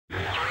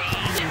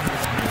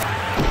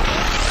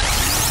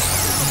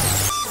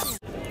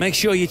Make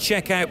sure you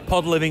check out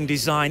Pod Living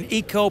Design,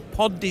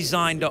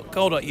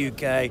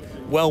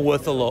 ecopoddesign.co.uk. Well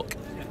worth a look.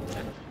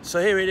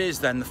 So here it is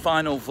then, the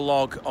final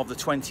vlog of the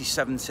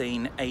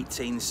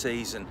 2017-18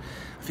 season.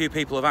 A few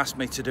people have asked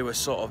me to do a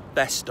sort of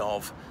best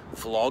of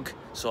vlog,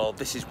 so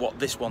this is what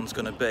this one's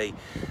going to be.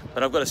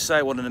 But I've got to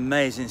say, what an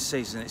amazing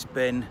season it's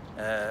been.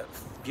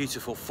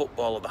 Beautiful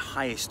football of the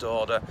highest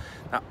order.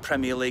 That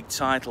Premier League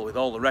title with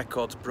all the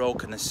records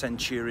broken, the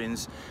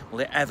Centurions,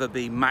 will it ever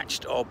be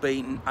matched or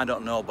beaten? I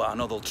don't know, but I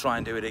know they'll try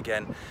and do it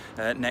again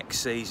next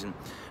season.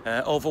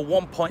 Over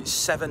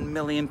 1.7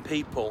 million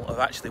people have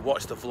actually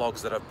watched the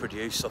vlogs that I've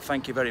produced, so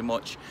thank you very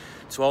much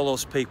to all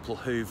those people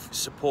who've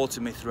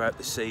supported me throughout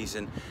the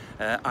season.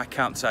 I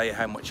can't tell you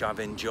how much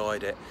I've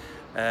enjoyed it.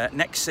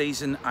 Next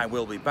season I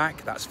will be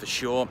back, that's for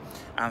sure,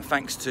 and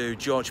thanks to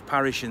George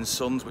Parish and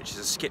Sons, which is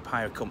a skip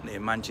hire company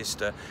in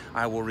Manchester,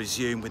 I will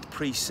resume with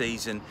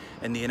pre-season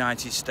in the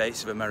United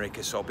States of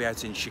America. So I'll be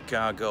out in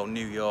Chicago,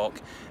 New York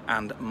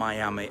and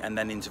Miami, and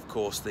then into, of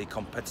course, the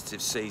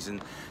competitive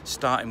season,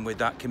 starting with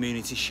that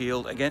Community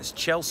Shield against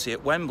Chelsea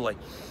at Wembley.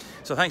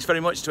 So thanks very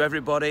much to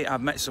everybody.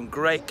 I've met some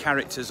great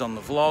characters on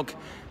the vlog.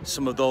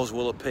 Some of those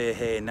will appear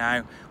here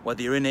now.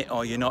 Whether you're in it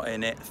or you're not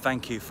in it,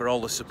 thank you for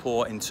all the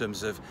support in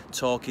terms of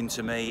talking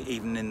to me,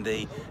 even in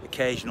the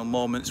occasional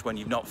moments when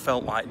you've not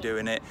felt like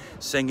doing it,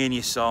 singing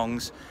your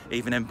songs,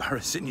 even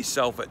embarrassing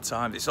yourself at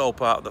times. It's all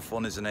part of the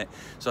fun, isn't it?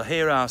 So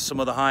here are some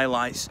of the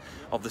highlights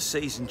of the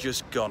season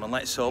just gone, and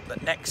let's hope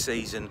that next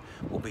season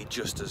will be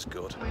just as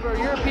good. For a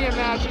European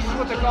match, this is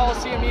what the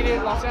Coliseum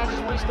needed. Los Angeles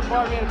Police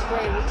Department, it's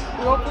great. We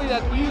hopefully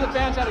that you, the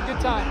fans, had a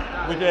good time.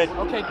 We did.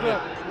 Okay, good.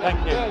 Thank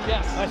you. Good,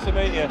 yes. Nice to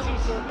meet you. I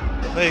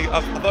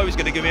thought he was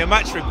going to give me a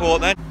match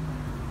report then.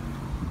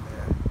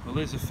 Well,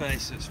 there's a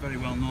face that's very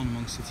well known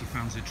among City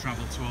fans who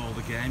travel to all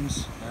the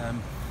games.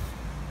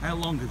 How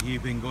long have you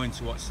been going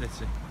to watch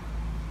City?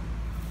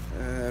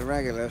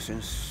 Regular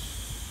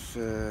since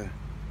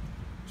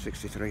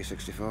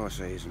 63-64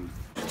 season.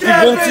 He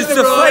wanted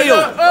to fail!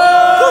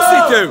 Of course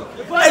they do!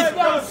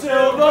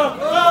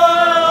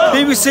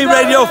 BBC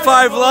Radio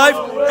 5 Live,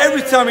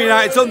 every time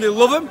United's on, they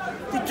love them.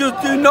 They do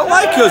not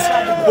like us.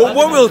 But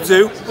what we'll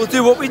do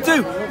what we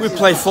do. We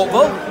play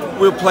football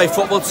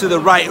to the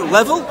right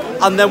level,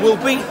 and then we'll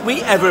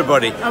beat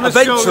everybody.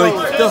 Eventually,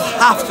 they'll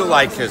have to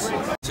like us.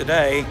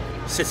 Today,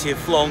 City have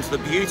flown to the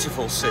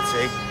beautiful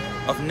city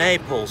of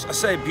Naples. I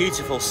say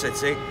beautiful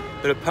city,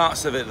 there are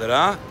parts of it that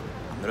are,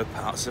 and there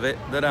are parts of it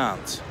that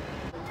aren't.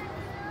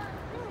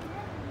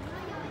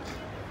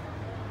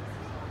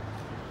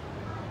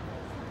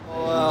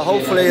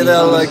 Hopefully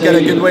they'll get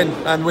a good win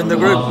and win the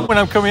group. When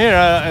I'm coming here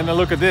and I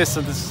look at this,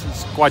 and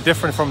it's quite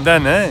different from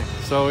then, eh?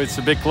 So it's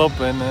a big club,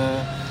 and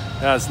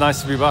yeah, it's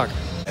nice to be back.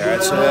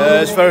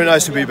 Yeah, it's very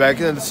nice to be back,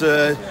 and it's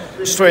a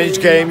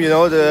strange game, you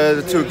know,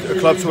 the two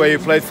clubs where you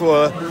played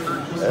for.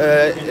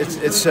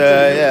 It's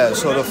yeah,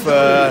 sort of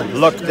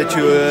luck that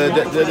you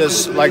that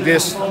is like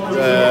this.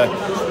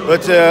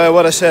 But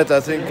what I said, I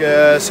think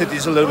City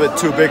is a little bit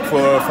too big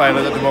for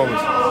Feyenoord at the moment.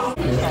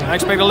 I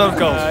expect a lot of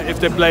goals. If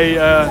they play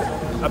a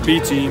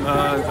B team,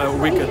 a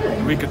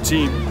weaker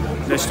team,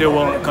 they're still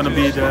going to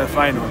be the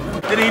final.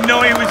 Did he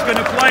know he was going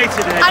to play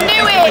today? I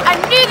knew it. I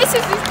knew this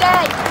was his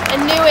day. I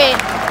knew it.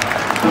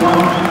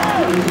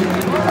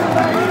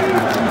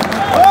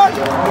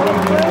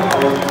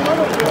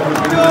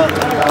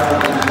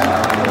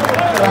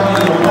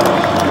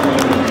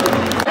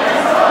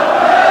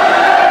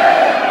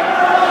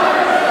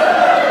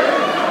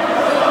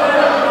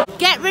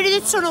 Get rid of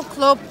the Tunnel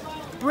Club.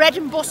 Bread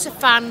and butter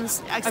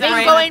fans. I've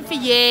been going for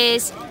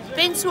years.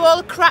 Been to all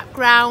the crap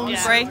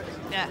grounds. Yeah.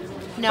 Yeah.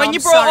 No, when I'm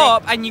you're brought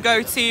up and you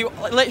go to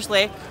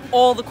literally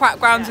all the crap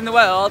grounds in the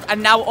world,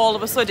 and now all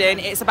of a sudden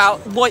it's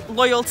about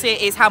loyalty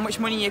is how much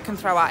money you can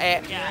throw at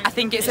it. Yeah. I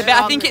think it's a bit.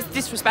 Wrong. I think it's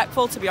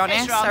disrespectful, to be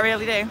honest. I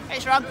really do.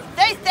 It's wrong.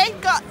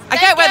 They've got. I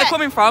get where they're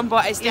coming from,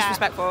 but it's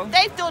disrespectful.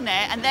 They've done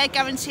it, and they're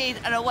guaranteed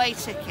an away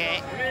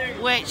ticket,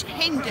 which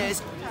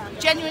hinders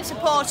genuine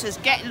supporters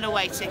getting an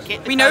away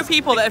ticket. We know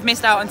people that have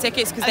missed out on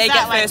tickets because they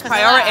get first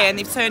priority, and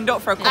they've turned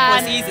up for a couple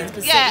of seasons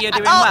because City are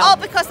doing well. All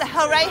because the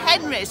hooray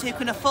Henrys who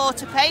can afford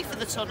to pay for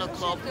the Tunnel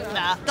Club,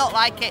 nah, don't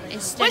like it.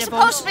 We're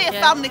supposed to be a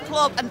family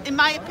club, and in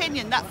my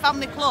opinion, that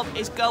family club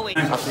is going.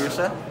 After you,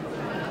 sir?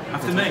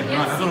 After me? Right,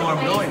 I don't know where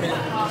I'm going.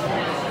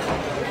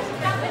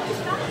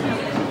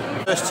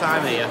 First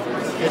time here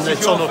in the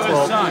Tunnel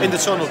Club. In the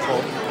Tunnel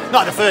Club.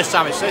 Not the first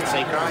time at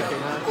City, crikey.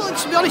 Well,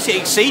 to be honest, it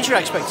exceeds your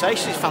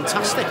expectations. It's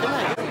fantastic, isn't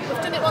it?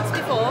 We've done it once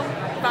before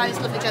by this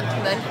lovely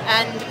gentleman,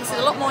 and this is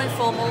a lot more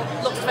informal,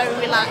 looks very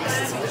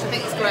relaxed, which I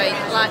think is great.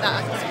 I like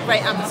that, it's a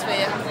great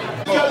atmosphere.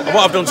 And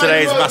what I've done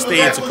today is I've asked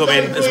Ian to come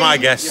in as my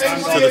guest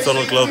to the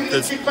Tunnel Club.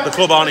 The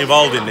club aren't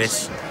involved in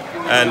this,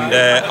 and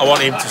I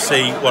want him to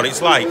see what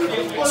it's like.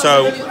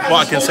 So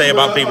what I can say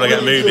about people that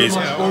get movies,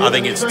 I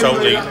think it's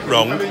totally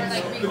wrong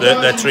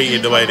that they're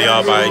treated the way they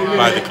are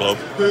by the club.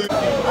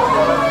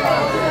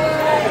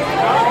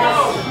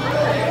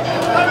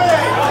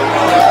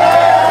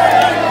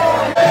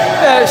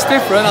 Yeah, it's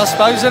different, I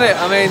suppose, isn't it?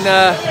 I mean,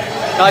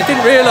 I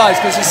didn't realise,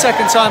 because it's the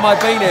second time I've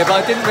been here,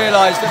 but I didn't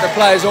realise that the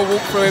players all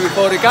walked through here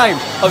before the game.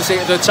 Obviously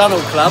at the Tunnel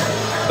Club,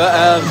 but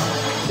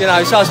you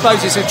know, so I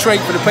suppose it's a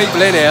treat for the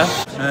people in here.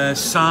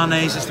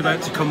 Sane's just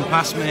about to come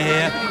past me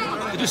here.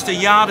 They're just a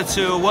yard or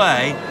two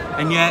away,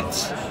 and yet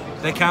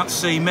they can't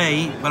see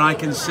me, but I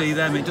can see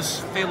them. It does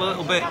feel a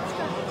little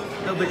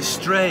bit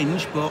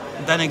strange, but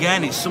then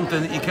again, it's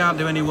something that you can't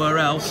do anywhere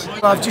else.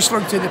 Well, I've just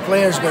looked at the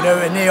players going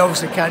out, and they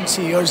obviously can't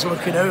see us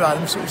looking out at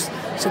them, so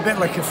it's a bit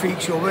like a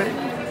freak show, right?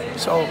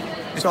 So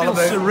it's all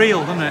about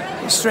surreal, doesn't it?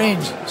 It's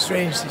strange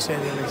to say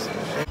the least.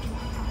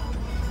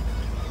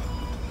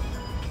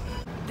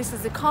 This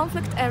is a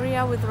conflict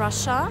area with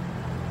Russia,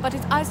 but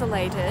it's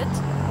isolated,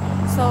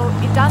 so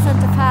it doesn't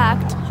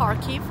affect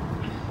Kharkiv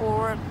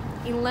or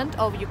inland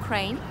of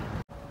Ukraine.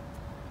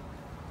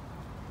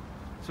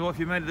 So what have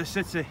you made of the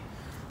city?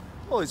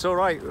 Well, it's all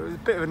right. A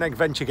bit of an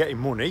adventure getting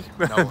money.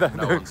 No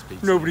one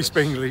speaks Nobody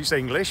speaks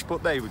English,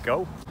 but there we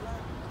go.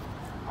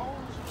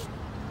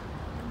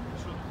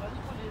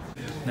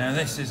 Now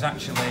this is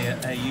actually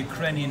a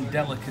Ukrainian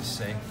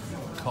delicacy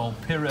called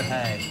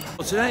pirahey.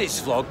 Well, today's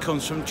vlog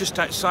comes from just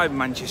outside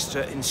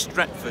Manchester in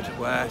Stretford,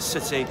 where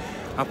City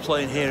are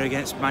playing here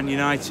against Man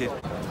United.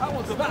 That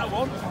one's a better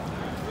one.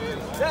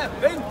 Yeah,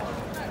 pink.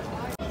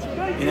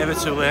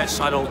 Inevitably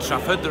outside Old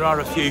Trafford there are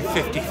a few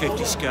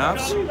 50-50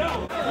 scarves.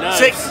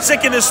 Nice.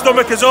 Sick in the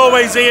stomach as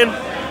always, Ian.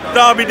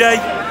 Derby day.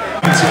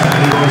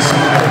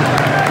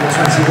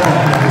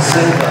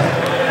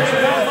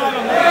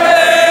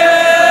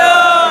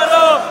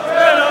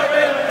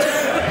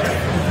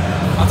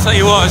 I'll tell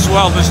you what as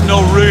well, there's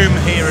no room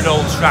here at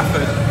Old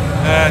Trafford.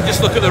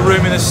 Just look at the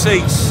room in the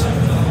seats.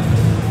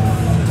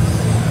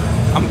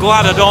 I'm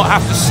glad I don't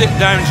have to sit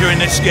down during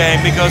this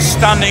game, because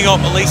standing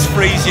up at least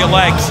frees your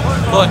legs.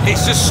 But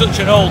it's just such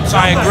an old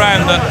tired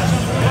ground that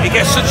it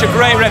gets such a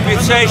great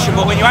reputation,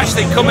 but when you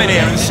actually come in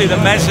here and see the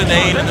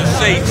mezzanine and the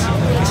seats,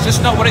 it's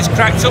just not what it's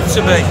cracked up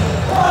to be.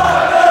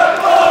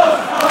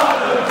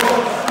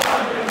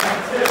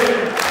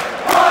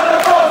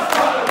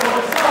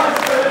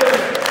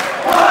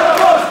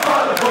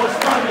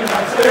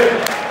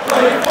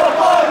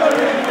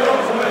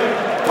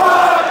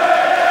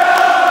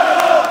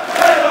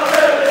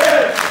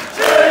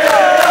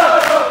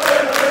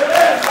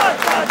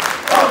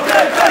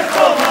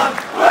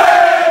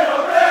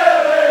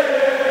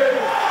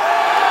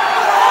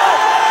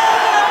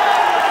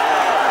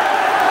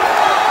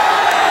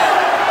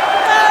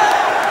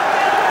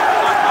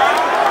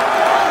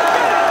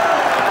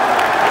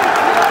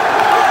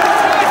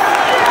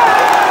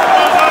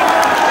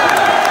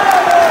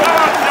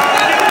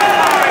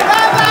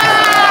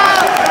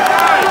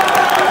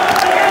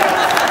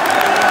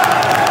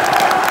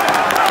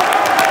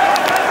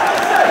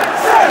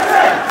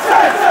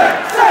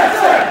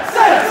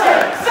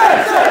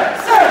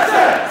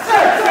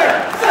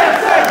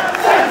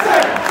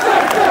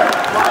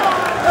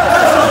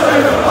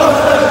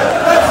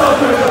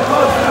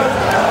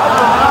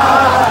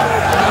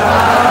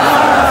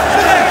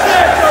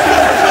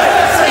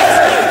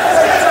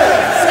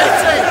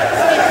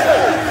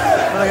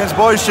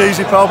 Boys,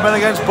 cheesy pal, men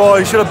against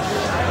boys. Should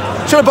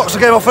have boxed the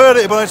game off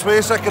early, to be honest with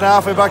you. Second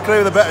half, we're back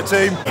clear with a better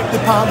team.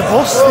 They part of the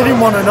bus, they didn't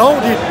want to know,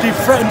 they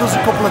threatened us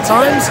a couple of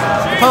times.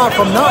 Apart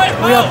from that,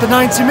 we had the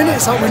 90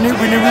 minutes that we knew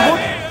we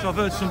would. So I've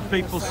heard some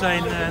people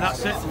saying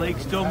that's it, the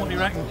league's done. What do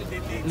you reckon?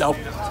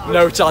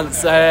 No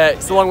chance.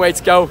 It's a long way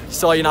to go. You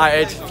saw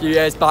United a few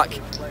years back,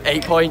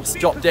 8 points,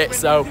 dropped it,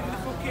 so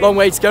long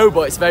way to go,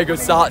 but it's a very good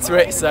start to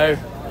it, so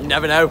you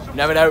never know,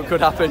 it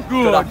could happen,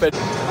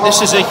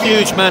 This is a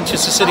huge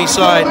Manchester City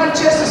side.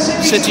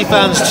 City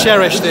fans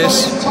cherish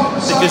this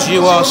because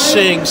you are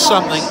seeing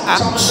something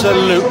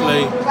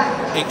absolutely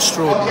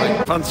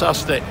extraordinary.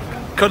 Fantastic.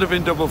 Could have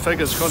been double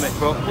figures, couldn't it?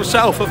 But we'll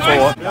settle for 4.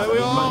 There we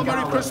are,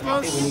 Merry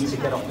Christmas.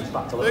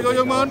 There you go,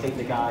 young man.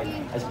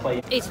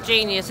 He's a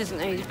genius, isn't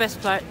he? He's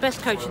the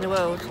best coach in the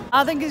world.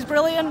 I think he's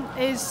brilliant.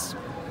 His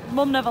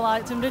mum never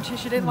liked him, did she?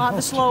 She didn't like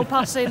the slow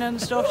passing and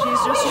stuff.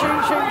 She's just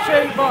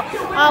shoot. But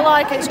I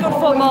like it. It's good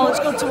football. It's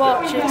good to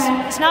watch.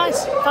 It's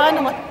nice.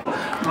 Finally.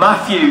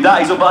 Matthew,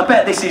 that is up. I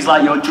bet this is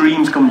like your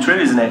dreams come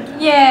true, isn't it?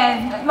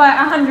 Yeah, like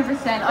 100%.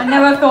 I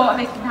never thought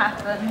this could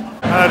happen.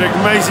 I had an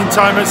amazing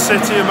time at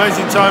City,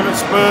 amazing time at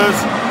Spurs.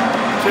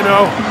 You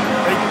know,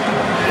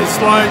 it's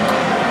like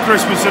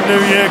Christmas and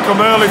New Year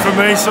come early for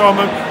me, so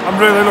I'm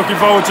really looking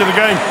forward to the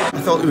game. I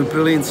thought they were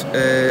brilliant,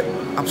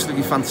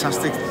 absolutely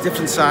fantastic.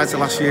 Different sides to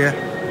last year.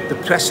 The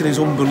pressing is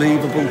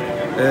unbelievable.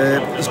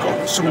 He's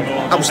got some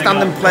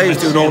outstanding players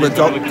doing all the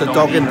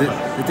dogging,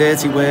 the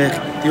dirty work,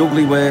 the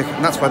ugly work,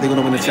 and that's why they're going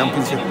to win the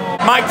championship.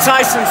 Mike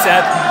Tyson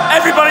said,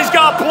 everybody's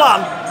got a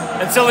plan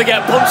until they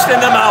get punched in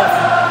the mouth.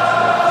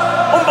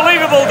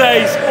 Unbelievable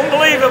days,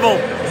 unbelievable.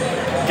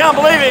 Can't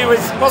believe it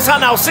was, what's that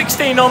now,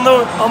 16 on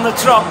the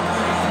trot.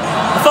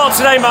 I thought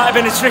today might have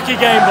been a tricky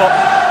game, but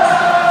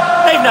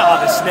they've not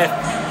had a sniff.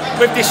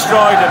 We've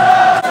destroyed them.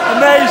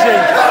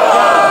 Amazing.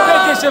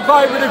 Bit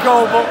disappointed with the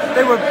goal, but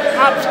they were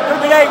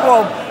absolutely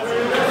 8-1.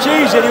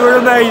 Jeez, they were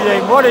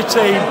amazing. What a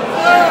team.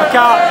 I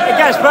can't. It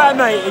gets better,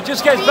 mate. It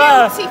just gets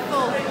better.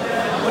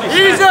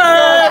 Easy!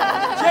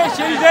 Cheers,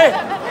 easy!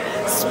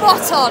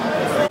 Spot on.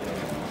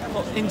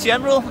 In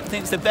general, I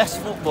think it's the best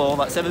football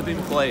that's ever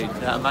been played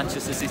that a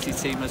Manchester City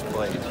team has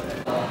played.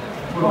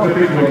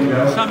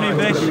 Sammy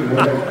Bish.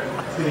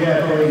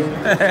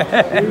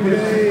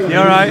 You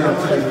alright?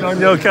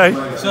 You okay?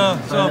 So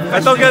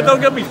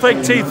don't get me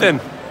fake teeth in.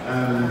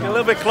 Get a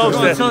little bit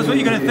closer. Tell us what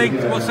you're going to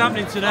think. What's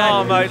happening today?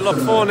 Oh, mate, look,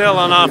 4-0,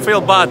 and I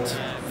feel bad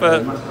for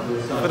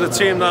the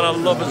team that I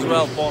love as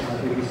well, Bournemouth.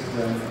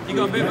 You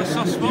got a bit of a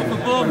soft spot for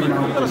Bournemouth.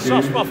 I've got a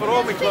soft spot for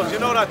all my clubs, you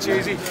know that,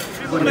 Cheesy.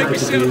 People make me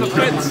sit on the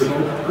fence.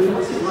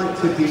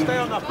 Stay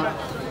on that fence.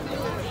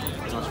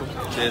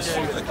 Cheers.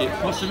 Thank you.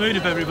 What's the mood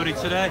of everybody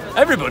today?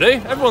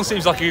 Everybody? Everyone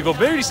seems like a good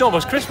mood. It's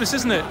almost Christmas,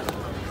 isn't it?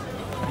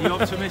 Are you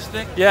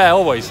optimistic? Yeah,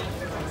 always.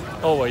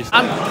 Always.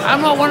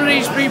 I'm not one of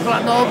these people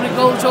that normally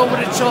goes over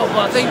the top,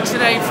 but I think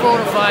today 4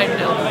 or 5-0.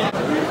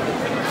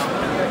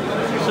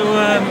 So,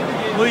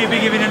 will you be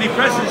giving any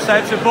presents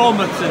out to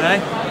Bournemouth today?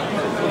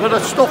 We're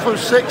going to stuff them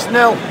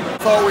 6-0.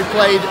 Thought we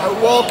played at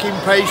walking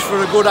pace for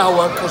a good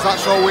hour because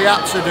that's all we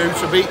had to do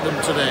to beat them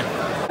today.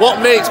 What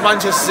makes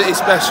Manchester City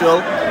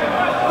special?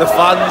 The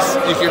fans.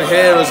 You can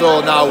hear us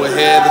all now. We're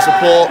here. The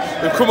support.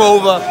 We've come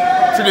over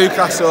to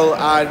Newcastle,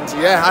 and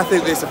yeah, I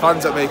think it's the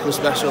fans that make us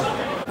special.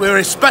 We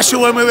were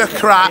special when we were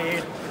crap,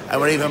 and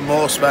we're even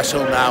more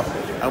special now.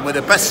 And we're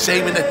the best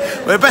team in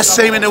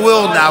the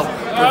world now.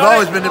 We've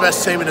always been the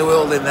best team in the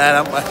world in there,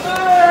 haven't we?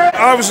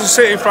 I was a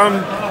City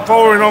fan,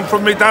 following on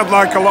from my dad,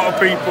 like a lot of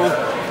people,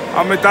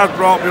 and my dad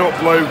brought me up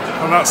blue,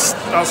 and that's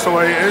the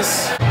way it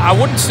is. I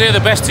wouldn't say the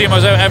best team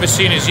I've ever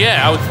seen as yet.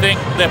 I would think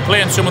they're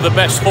playing some of the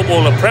best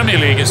football the Premier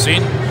League has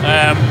seen.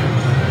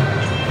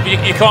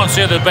 You can't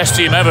say they're the best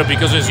team ever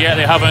because as yet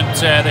they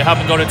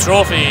haven't got a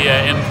trophy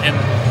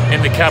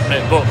in the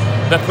cabinet. But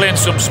they're playing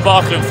some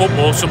sparkling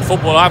football, some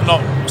football I've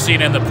not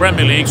seen in the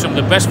Premier League, some of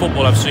the best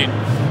football I've seen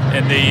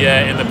in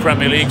the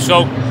Premier League.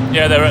 So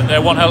yeah,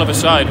 they're one hell of a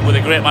side with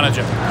a great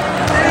manager.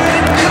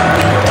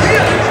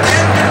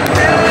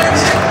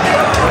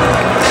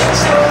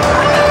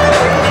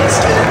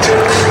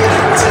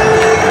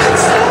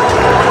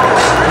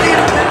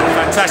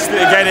 Fantastic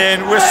to get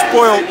in. We're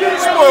spoilt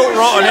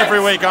rotten every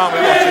week, aren't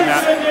we, watching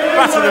that?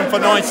 Batter them for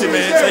 90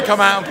 minutes, they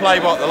come out and play,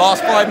 what, the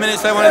last 5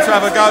 minutes they wanted to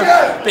have a go?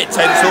 Bit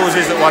tense, always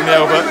is at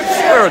 1-0, but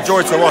we're a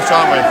joy to watch,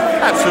 aren't we?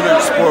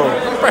 Absolute spoil,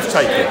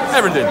 breathtaking,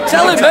 everything.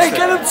 Tell him, mate,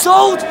 get him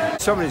sold!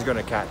 Somebody's going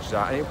to catch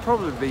that, and it'll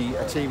probably be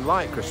a team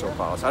like Crystal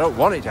Palace. I don't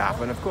want it to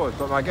happen, of course,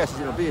 but my guess is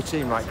it'll be a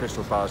team like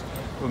Crystal Palace,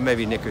 will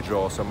maybe nick a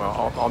draw somewhere,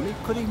 or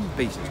could even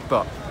beat us,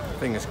 but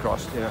fingers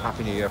crossed,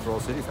 Happy New Year for all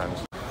City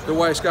fans. The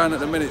way it's going at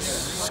the minute's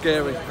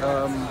scary,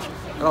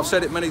 and I've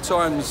said it many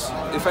times,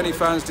 if any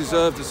fans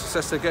deserve the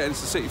success they're getting,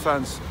 it's the City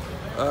fans,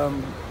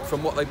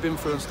 from what they've been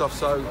through and stuff,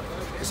 so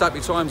it's happy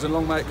times and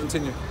long may it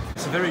continue.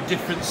 It's a very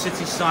different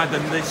City side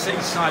than the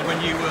City side when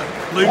you were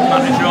Luke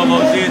manager all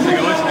those years ago,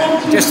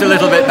 isn't it? Just a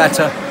little bit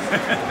better.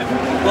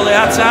 Well, it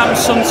had to happen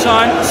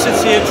sometime.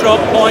 City had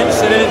dropped points.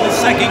 They did it in the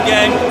second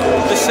game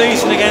of the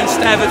season against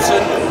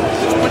Everton.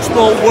 It's much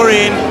more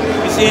worrying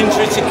is the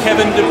injury to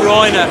Kevin De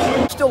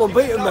Bruyne. Still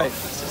unbeaten, mate.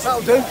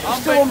 That'll do.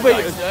 Still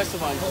unbeaten.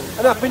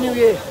 And Happy New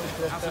Year.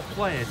 As a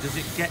player, does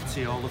it get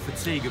to you, all the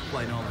fatigue of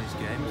playing all these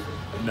games?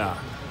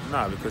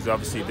 No, because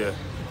obviously the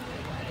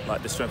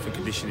strength and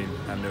conditioning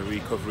and the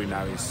recovery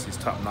now is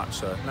top notch.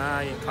 So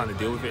you kind of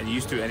deal with it and you're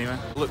used to it anyway.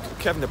 Look,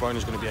 Kevin De Bruyne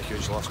is going to be a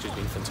huge loss. He's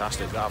been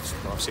fantastic. I've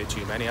seen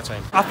too many a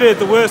time. I feared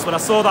the worst when I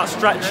saw that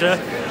stretcher.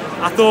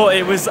 I thought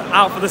it was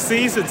out for the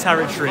season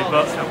territory,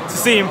 but to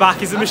see him back,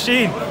 he's a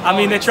machine. I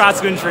mean, they tried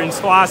to injure him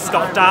twice,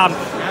 Scott Dan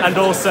and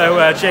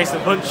also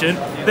Jason Punchin.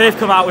 They've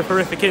come out with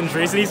horrific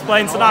injuries and he's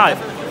playing tonight.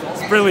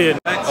 It's brilliant.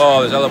 Oh,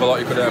 there's a hell of a lot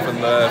you could hear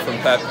from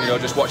Pep.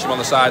 Just watch him on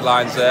the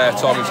sidelines there,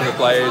 talking to the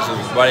players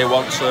and where he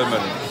wants them.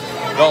 And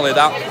not only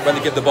that, when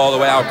they give the ball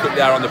away, how quick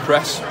they are on the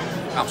press.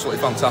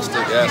 Absolutely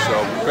fantastic, yeah.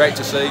 So great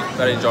to see,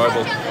 very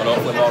enjoyable, and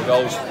hopefully more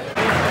goals.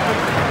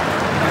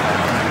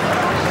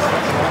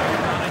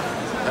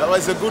 It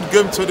was a good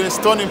game today,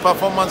 stunning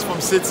performance from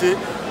City,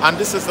 and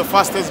this is the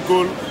fastest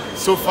goal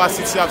so far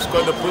City have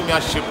scored in the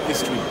Premiership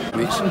history.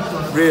 It's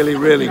really,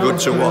 really good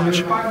to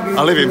watch.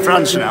 I live in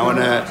France now, and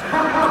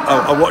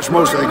I watch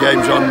most of the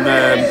games on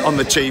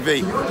the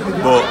TV,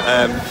 but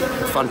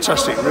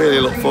fantastic. Really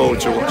look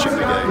forward to watching the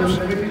games.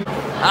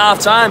 Half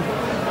time,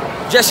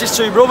 Jesse's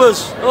two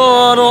brothers.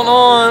 Oh, I don't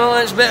know,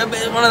 it's a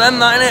bit one of them,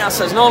 that, innit? I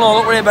says, no,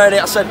 don't worry about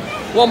it. I said,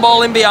 one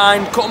ball in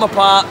behind, cut them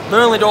apart.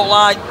 Burnley don't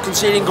like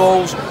conceding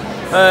goals.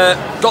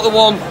 Got the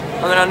one,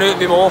 and then I knew it'd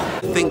be more.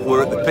 I think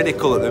we're at the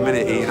pinnacle at the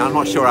minute, Ian. I'm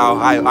not sure how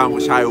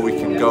much higher we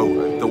can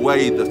go. The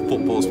way the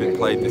football's been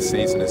played this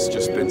season has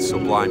just been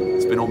sublime.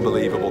 It's been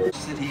unbelievable.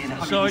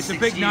 So it's a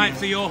big night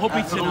for your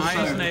hubby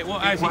tonight, isn't it?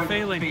 How's he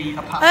feeling?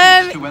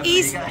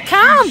 He's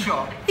calm.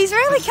 He's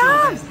really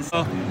calm.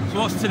 So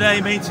what's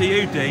today mean to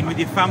you, Dean, with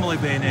your family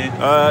being here?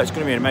 It's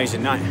going to be an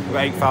amazing night. We've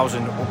got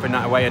 8,000 up in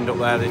that away end up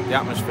there. The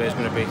atmosphere is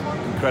going to be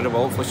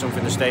incredible. Hopefully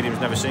something the stadium's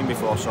never seen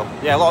before. So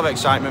yeah, a lot of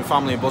excitement,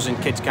 family buzzing,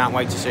 kids can't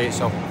wait to see it.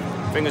 So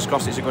fingers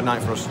crossed it's a good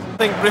night for us. I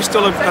think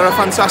Bristol are a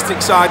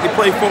fantastic side. They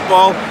play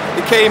football.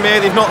 They came here,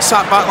 they've not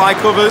sat back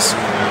like others,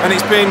 and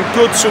it's been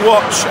good to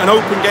watch an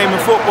open game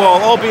of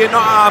football, albeit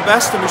not at our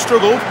best, and we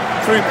struggled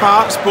through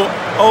parts, but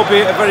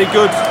albeit a very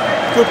good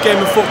game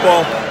of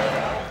football.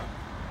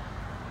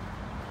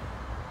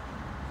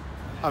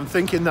 I'm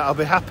thinking that I'll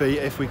be happy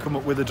if we come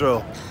up with a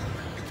draw.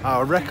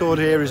 Our record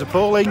here is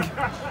appalling,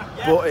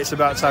 but it's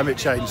about time it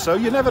changed, so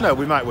you never know,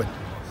 we might win.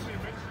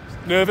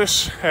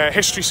 Nervous.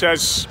 History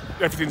says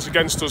everything's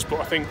against us, but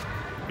I think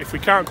if we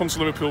can't come to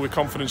Liverpool with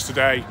confidence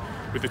today,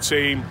 with the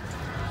team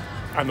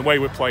and the way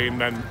we're playing,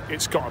 then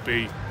it's got to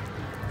be,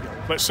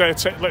 let's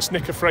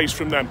nick a phrase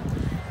from them.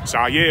 It's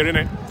our year,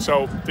 innit?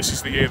 So this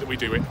is the year that we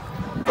do it.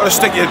 Got to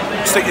stick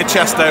your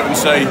chest out and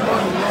say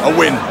a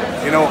win.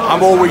 You know,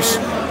 I'm always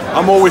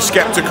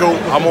sceptical.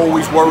 I'm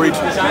always worried,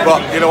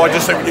 but you know, I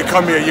just think when you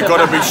come here, you've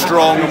got to be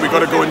strong, and we've got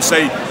to go and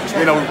say,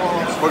 you know,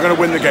 we're going to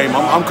win the game.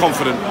 I'm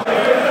confident.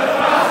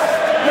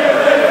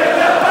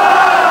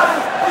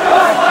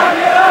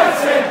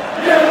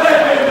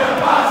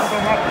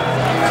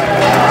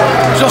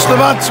 Just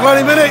about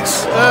 20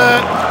 minutes.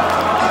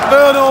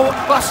 Bernal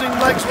passing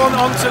legs one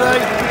on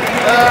today.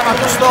 I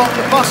just thought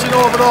the passing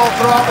overall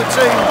throughout the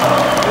team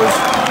was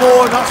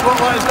poor, and that's what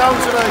let us down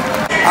today.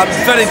 I'm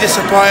very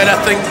disappointed. I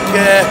think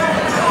there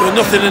was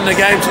nothing in the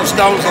game till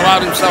Stones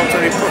allowed himself to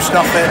be pushed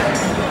off it.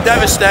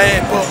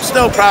 Devastated, but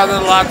still proud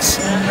of the lads.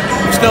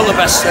 We're still the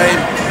best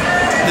team.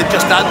 They've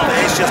just had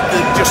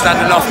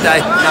an off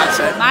day, and that's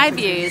it. My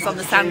views on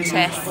the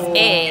Sanchez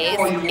is,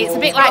 it's a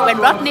bit like when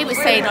Rodney was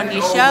saying on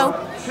your show,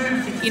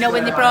 you know,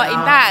 when they brought him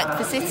back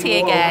for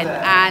City again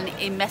and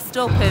he messed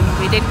up and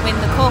we didn't win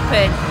the cup,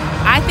 and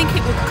I think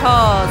it would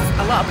cause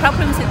a lot of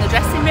problems in the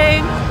dressing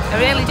room. I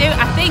really do.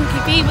 I think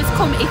if he'd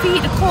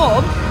have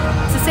come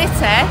to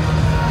City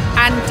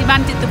and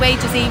demanded the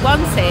wages he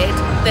wanted,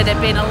 there'd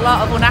have been a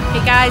lot of unhappy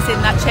guys in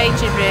that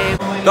changing room.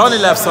 Down the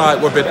left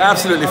side, we've been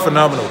absolutely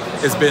phenomenal.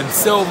 It's been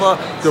Silva,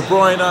 De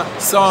Bruyne,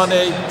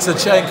 Sane,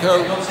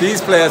 Zinchenko.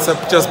 These players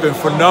have just been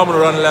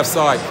phenomenal on the left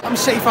side. I'm a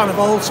City fan of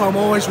old, so I'm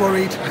always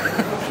worried,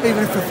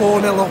 even if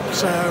we're 4-0 up.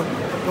 So,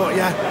 but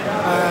yeah,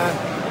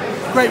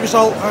 great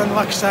result, and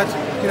like I said,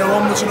 you know,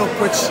 onwards and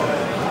upwards.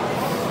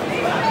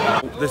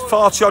 The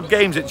 40-odd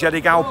games that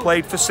Jerry Gow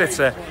played for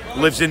City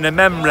lives in the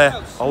memory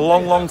a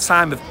long, long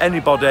time of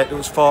anybody that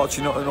was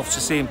fortunate enough to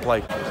see him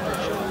play.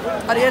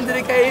 At the end of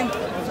the game,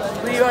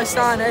 Leroy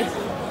Sane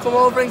come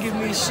over and give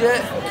me his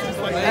shirt,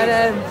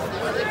 and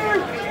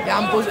yeah,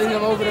 I'm buzzing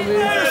him over the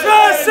moon.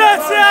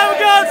 City have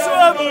gone to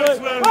Wembley!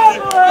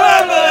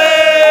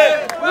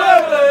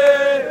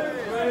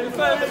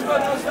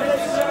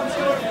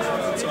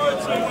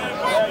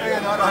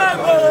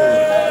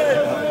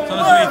 Tell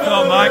us what you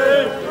thought, Mike.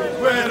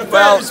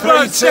 Well,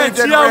 3-2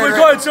 didn't we're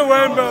going to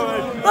Wembley!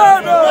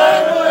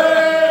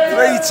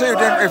 3-2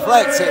 didn't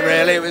reflect it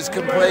really. It was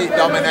complete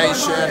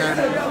domination,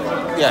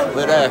 and yeah,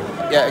 we're there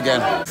yet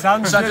again.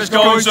 Sanchez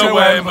going to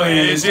Wembley,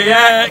 is he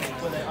heck?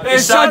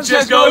 Is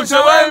Sanchez going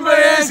to Wembley,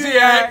 is he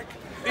heck?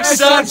 Is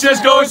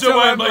Sanchez going to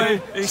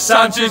Wembley? Is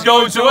Sanchez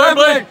going to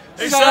Wembley?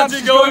 Is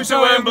Sanchez going to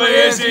Wembley,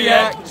 is he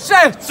heck?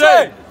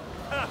 Say!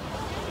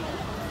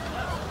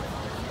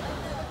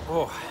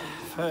 Oh,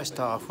 first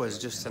half was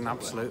just an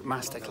absolute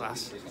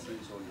masterclass.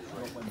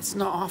 It's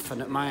not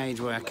often at my age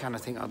where I kind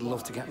of think I'd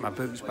love to get my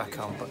boots back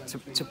on, but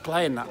to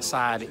play in that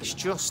side, it's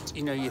just,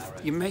 you know,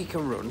 you make a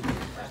run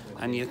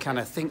and you kind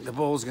of think the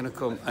ball's going to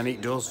come, and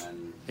it does.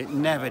 It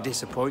never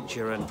disappoints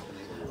you, and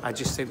I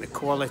just think the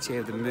quality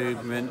of the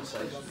movement,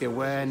 the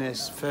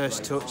awareness,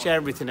 first touch,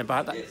 everything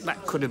about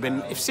that could have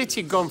been, if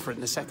City had gone for it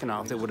in the second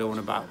half, they would have won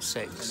about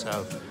 6.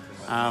 So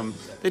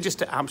they're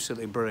just an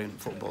absolutely brilliant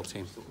football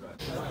team.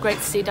 Great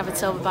to see David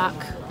Silva back.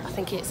 I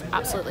think it's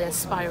absolutely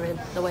inspiring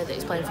the way that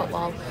he's playing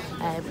football,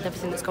 with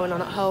everything that's going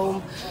on at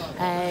home.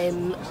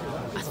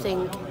 I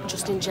think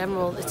just in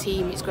general the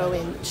team is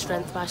growing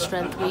strength by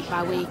strength, week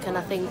by week, and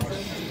I think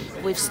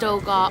we've still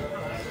got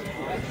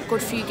a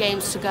good few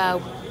games to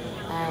go.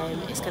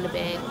 It's going to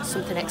be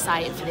something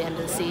exciting for the end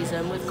of the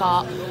season. We've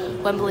got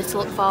Wembley to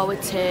look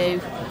forward to,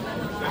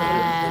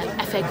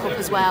 FA Cup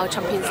as well,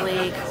 Champions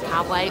League.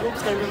 Can't wait.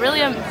 It's going to be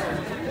brilliant.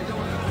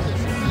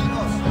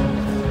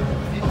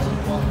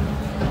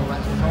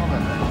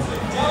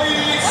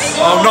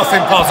 Oh, nothing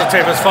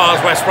positive as far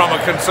as West Brom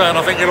are concerned.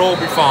 I think you'll all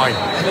be fine.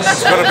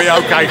 It's going to be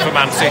okay for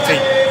Man City.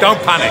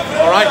 Don't panic,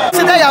 all right?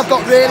 Today I've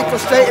got really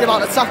frustrated about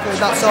the tackling,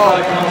 that's all.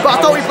 But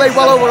I thought we played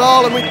well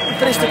overall, and we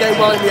finished the game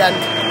well in the end.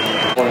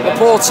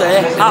 Laporte,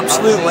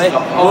 absolutely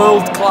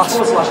world class.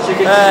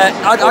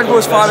 I'd go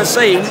as far as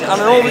saying, and I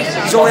know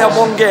he's only had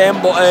one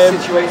game, but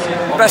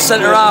best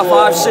centre half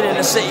I've seen in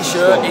a City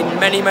shirt in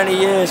many, many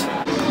years.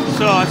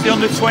 So, as the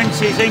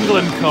under-20s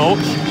England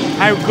coach,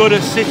 how good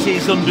are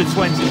City's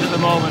under-20s at the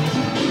moment?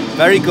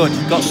 Very good.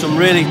 Got some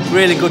really,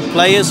 really good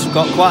players.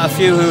 Got quite a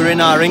few who are in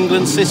our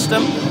England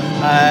system.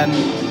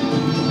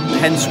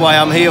 Hence why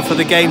I'm here for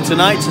the game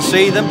tonight, to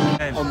see them.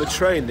 On the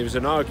train there was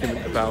an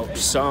argument about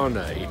Sane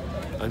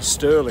And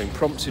Sterling,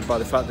 prompted by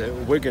the fact that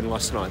at Wigan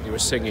last night they were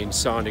singing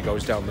 "Sane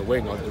goes down the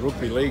wing" on the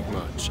rugby league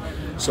match,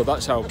 so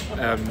that's how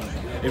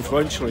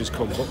influential he's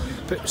come.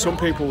 But some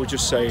people were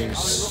just saying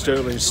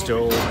Sterling's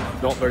still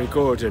not very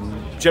good, and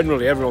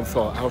generally everyone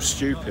thought, how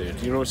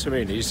stupid, you know what I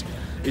mean? He's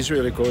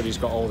really good, he's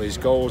got all these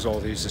goals, all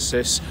these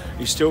assists.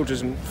 He still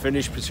doesn't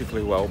finish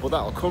particularly well, but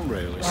that'll come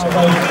really. So. Number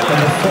 14,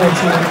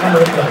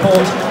 Alaric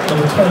Laporte,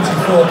 number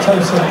 24,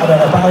 Tosin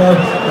Adebayo,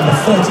 number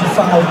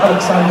 35,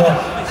 Alexander.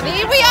 I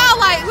mean, we are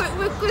like,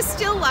 we're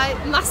still like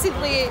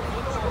massively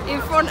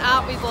in front,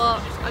 aren't we? But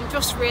I'm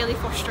just really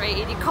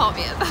frustrated. You can't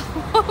be at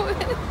that moment.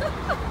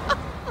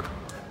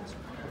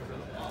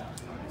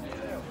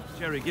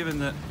 Jerry, given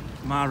that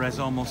Mahrez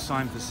almost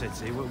signed for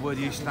City, where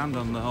do you stand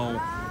on the whole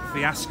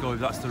fiasco, if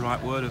that's the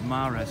right word, of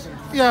Mahrez?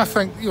 Yeah, I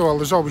think, well,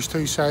 there's always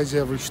two sides to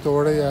every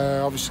story.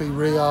 Obviously,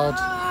 Riyadh,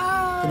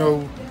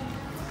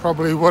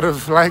 probably would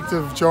have liked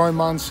to have joined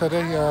Man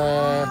City,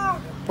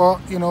 but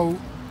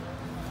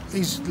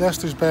he's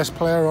Leicester's best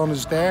player on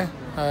his day,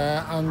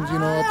 and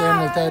at the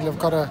end of the day, they've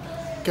got to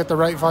get the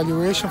right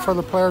valuation for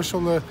the player. So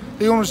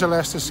the owners of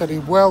Leicester City,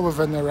 well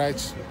within their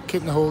rights,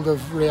 keeping the hold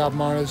of Riyad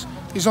Mahrez.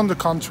 He's under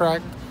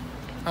contract,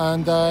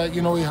 and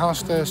he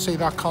has to see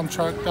that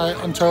contract out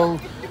until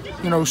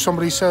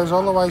somebody says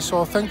otherwise.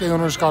 So I think the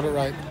owners got it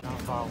right.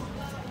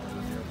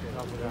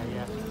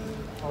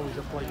 Always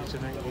a pleasure to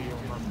meet you,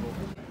 young man.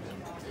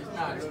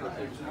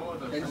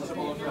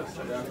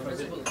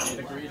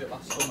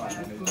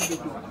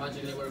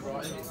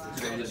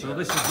 So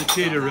this is the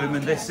Tudor room,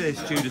 and this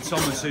is Tudor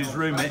Thomas, whose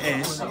room it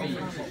is.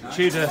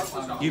 Tudor,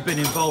 you've been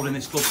involved in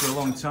this club for a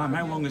long time.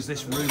 How long has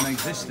this room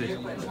existed?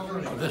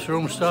 This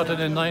room started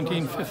in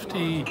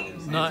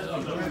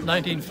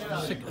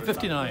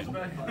 1959.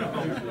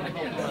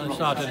 I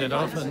started it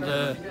off, and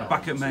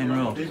back at Main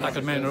Road. Back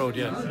at Main Road,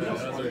 yeah.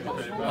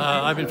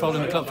 I've been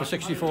following the club for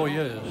 64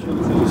 years.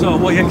 So,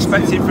 what are you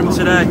expecting from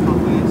today?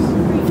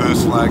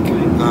 First leg,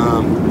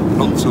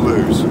 not to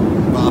lose,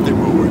 but I think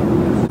we'll win.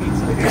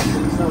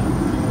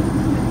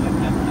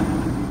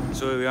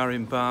 So here we are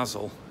in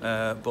Basel,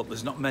 but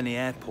there's not many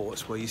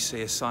airports where you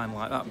see a sign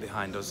like that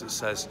behind us that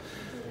says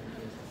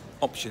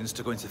options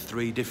to go into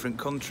 3 different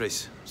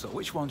countries. So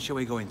which one shall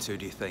we go into,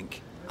 do you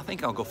think? I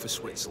think I'll go for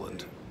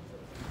Switzerland.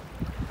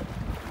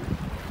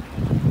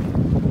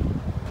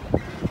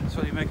 So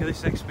what do you make of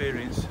this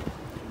experience?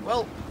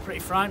 Well,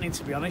 pretty frightening,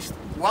 to be honest.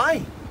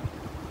 Why?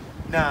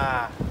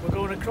 Nah. We're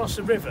going across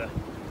the river.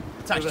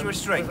 Attached to a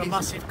string? With a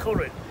massive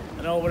current,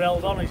 and all we're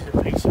held on is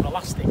a piece of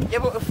elastic. Yeah,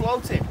 but we're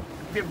floating.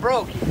 If it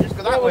broke, you can just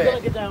go that way. We're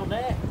going to go down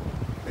there.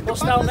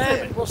 What's down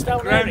there? What's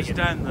down there? Ground's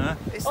down there.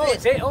 It's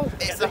is it? Oh,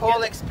 it's the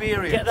whole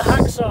experience. Get the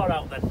hacksaw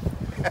out then.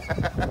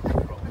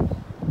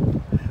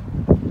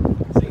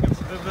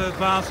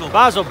 Basel.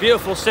 Basel,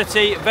 beautiful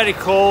city, very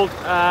cold,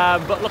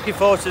 but looking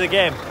forward to the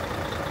game.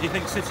 Do you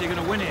think City are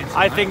going to win it?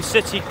 I think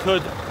City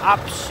could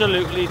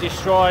absolutely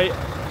destroy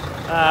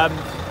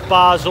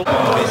Basel.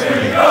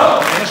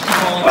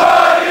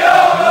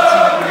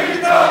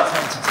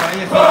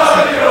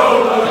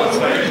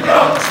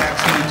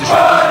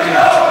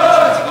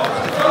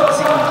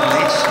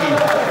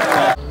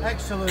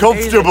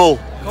 Comfortable,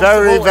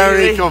 very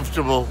really?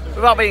 comfortable.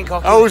 Without being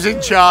cocky. Who's in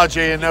charge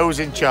here? Who's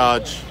in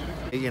charge?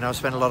 I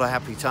spent a lot of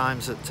happy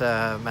times at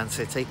Man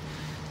City,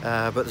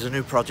 but there's a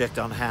new project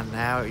on hand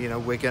now.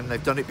 Wigan,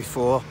 they've done it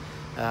before.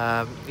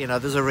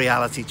 There's a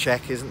reality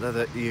check, isn't there,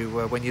 that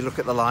when you look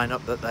at the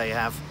lineup that they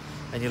have,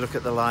 and you look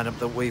at the lineup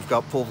that we've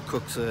got, Paul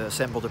Cook's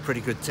assembled a pretty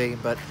good team,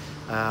 but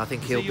I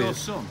think he'll be your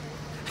son?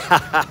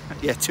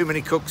 Yeah, too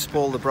many cooks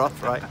spoil the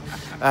broth, right?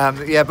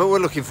 Yeah, but we're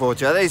looking forward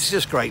to it. It's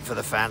just great for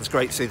the fans.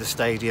 Great to see the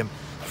stadium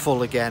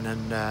full again,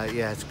 and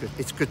yeah, it's good.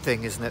 It's a good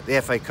thing, isn't it? The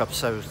FA Cup,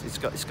 so it's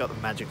got the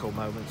magical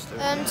moments to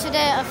it.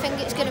 Today, I think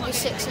it's going to be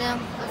 6-0. I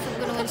think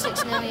we're going to win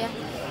 6-0. Yeah.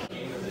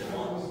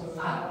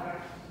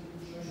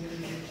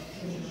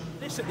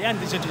 This at the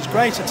end is a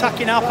disgrace,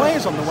 attacking our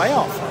players on the way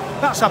off.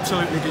 That's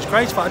absolutely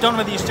disgraceful. I don't know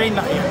whether you've seen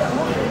that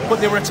yet, but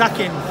they were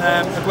attacking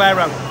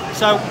Aguero.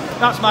 So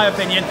that's my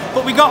opinion.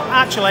 But we got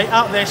actually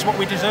out of this what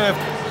we deserved.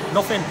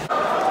 Nothing.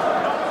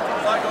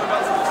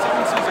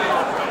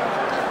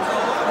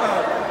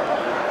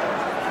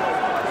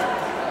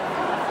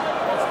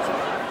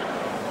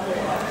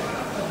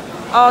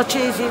 Oh,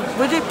 Cheesy,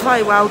 we did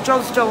play well.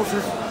 John Stones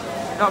was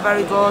not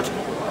very good.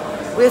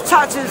 We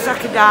attacked in the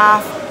second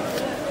half,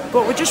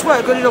 but we just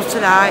weren't good enough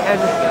tonight.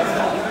 And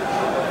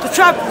the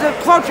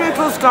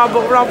quadruple's gone,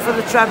 but we're on for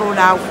the treble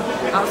now.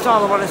 That's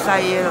all I want to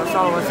say here. That's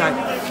all I want to say.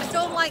 I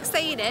don't like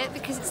saying it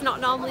because it's not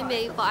normally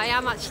me, but I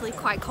am actually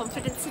quite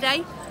confident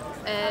today.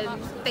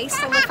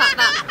 Based on the fact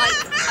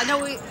that, I know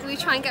we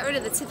try and get rid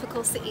of the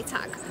typical City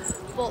attack,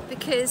 but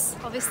because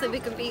obviously we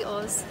can beat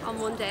us on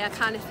Monday, I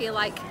kind of feel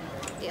like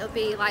it'll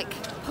be like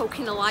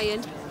poking a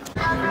lion.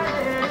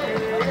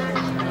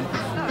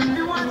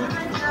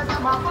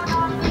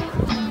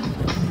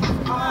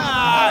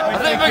 I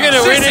think we're going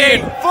to win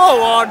it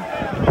 4-1.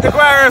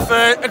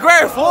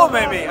 Aguero 4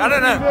 maybe, I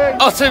don't know.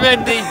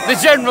 Otamendi, the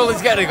general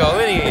is going to go,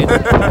 isn't he?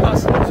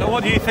 So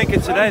what do you think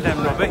of today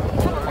then, Robbie?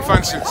 I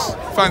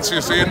fancy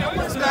us, Ian.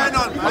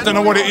 I don't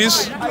know what it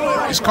is.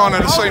 It's kind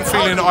of the same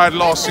feeling that I had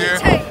last year.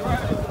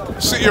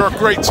 City are a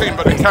great team,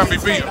 but they can be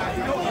beaten.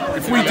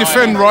 If we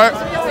defend right,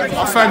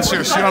 I fancy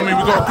us. You know what I mean?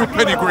 We've got a good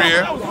pedigree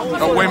here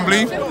at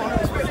Wembley.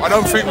 I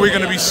don't think we're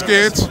going to be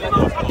scared,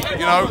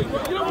 you know.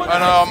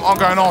 And I'm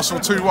going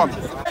Arsenal 2-1.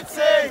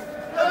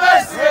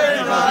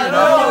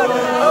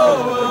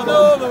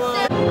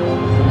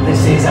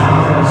 This is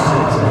our first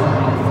city.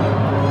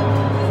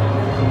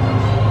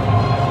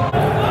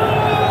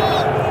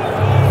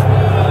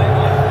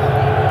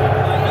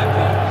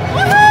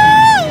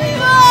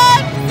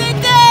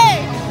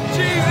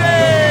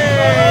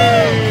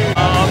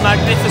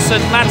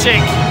 Magnificent,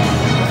 magic,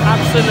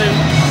 absolute.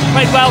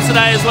 Played well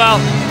today as well.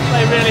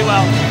 Played really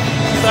well.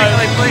 So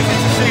particularly pleasing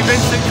to see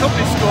Vincent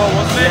Company score,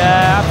 wasn't it?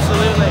 Yeah,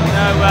 absolutely.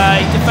 No,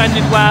 he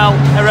defended well,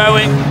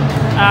 heroic,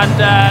 and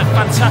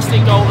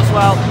fantastic goal as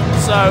well.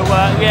 So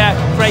yeah,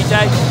 great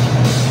day.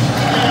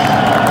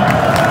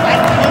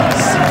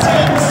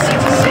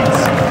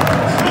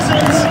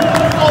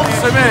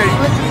 To me,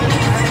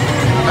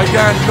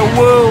 again, the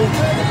world,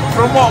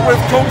 from what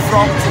we've come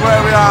from to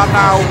where we are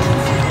now,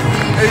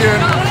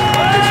 Ian,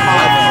 it's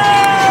marvellous.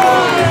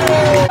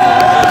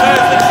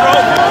 There's the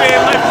trophy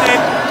being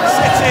lifted,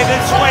 City the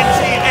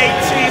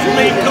 2018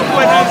 League Cup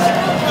winners.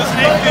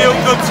 Doesn't it feel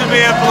good to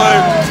be a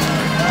Blue?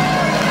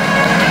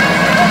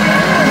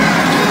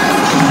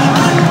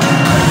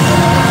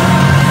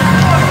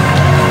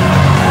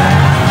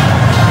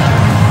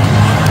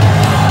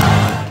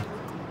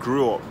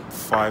 Grew up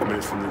 5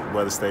 minutes from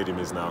where the stadium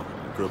is now.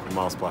 I grew up in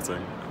Miles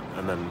Platting,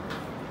 and then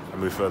I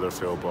moved further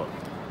afield, but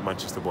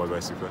Manchester boy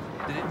basically.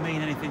 Did it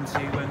mean anything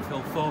to you when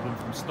Phil Foden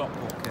from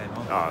Stockport came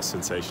on? Ah,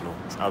 sensational.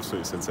 It's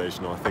absolutely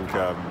sensational. I think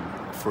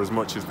for as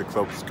much as the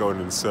club's going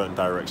in a certain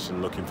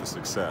direction looking for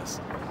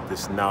success,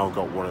 this now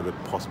got one of the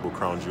possible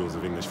crown jewels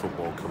of English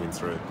football coming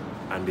through.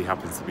 And he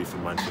happens to be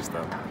from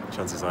Manchester.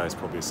 Chances are he's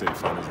probably a City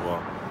fan as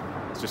well.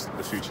 It's just,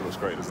 the future looks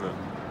great, doesn't it?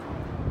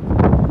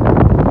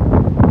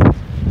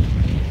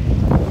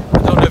 I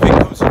don't know if it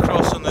comes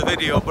across on the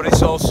video, but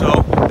it's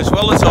also, as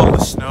well as all the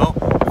snow,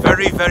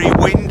 very, very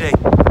windy.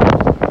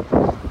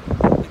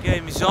 The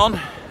game is on,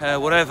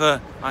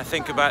 whatever I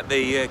think about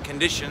the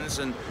conditions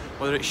and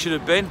whether it should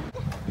have been.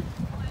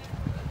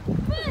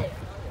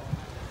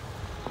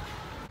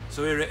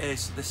 So here it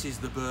is, this is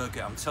the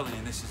burger. I'm telling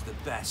you, this is the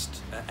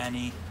best at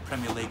any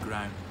Premier League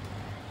ground.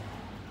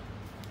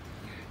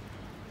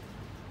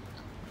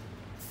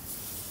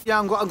 Yeah,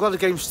 I'm glad the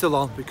game's still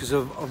on because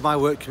of my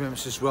work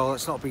commitments as well.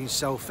 It's not being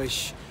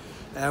selfish.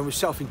 We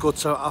set off in good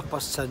time at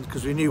 10:30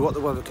 because we knew what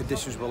the weather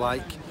conditions were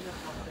like.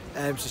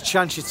 It's a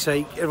chance you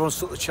take. Everyone's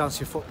took the chance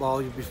in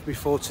football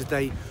before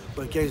today,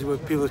 but games where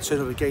people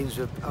turn up, games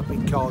have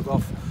been called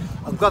off.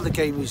 I'm glad the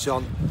game is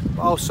on,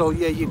 but also,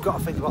 yeah, you've got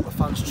to think about the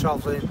fans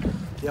travelling,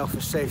 the health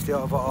and safety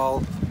out of it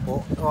all.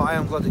 But I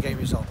am glad the game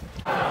is on.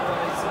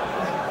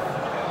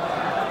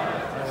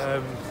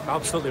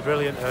 Absolutely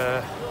brilliant.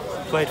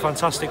 Played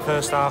fantastic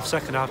first half,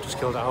 second half just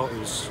killed it out. It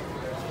was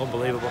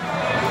unbelievable.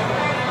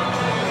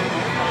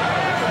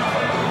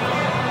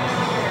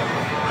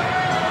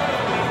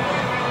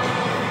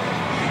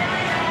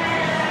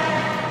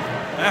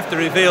 I have to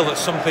reveal that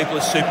some people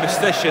are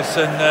superstitious,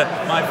 and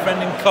my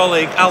friend and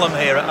colleague Alan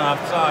here at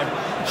half time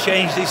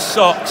changed his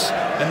socks,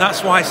 and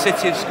that's why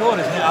City have scored,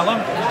 isn't it,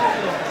 Alan?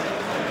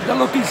 The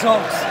lucky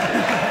socks.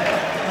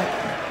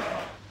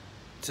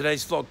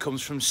 Today's vlog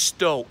comes from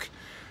Stoke,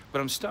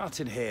 but I'm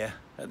starting here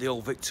at the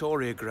old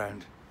Victoria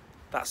ground.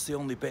 That's the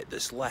only bit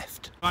that's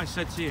left. If I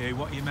said to you,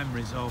 what are your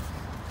memories of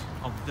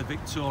the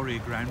Victoria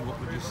ground, what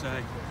would you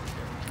say?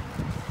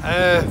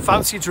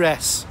 Fancy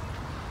dress,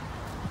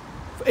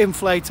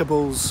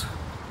 inflatables,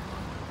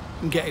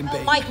 and getting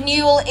big. Mike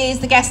Newell is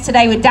the guest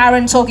today with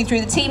Darren talking through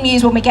the team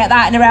news when we get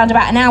that in around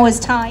about an hour's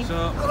time.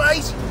 So,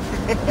 I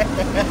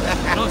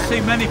don't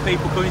see many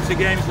people coming to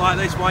games like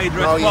this while you're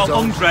dressed,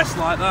 well, undressed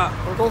like that.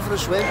 We'll go for a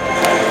swim.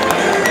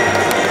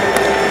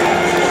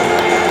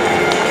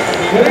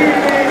 Good evening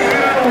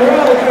and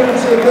welcome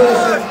to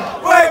the...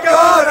 We're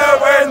gonna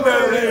win the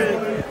league!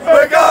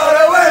 We're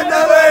gonna win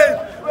the league!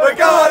 We're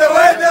gonna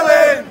win the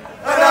league!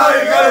 And now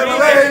you're gonna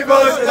believe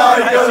us! And now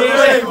you're gonna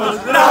believe us!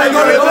 And now you're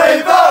gonna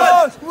believe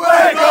us!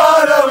 We're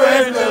gonna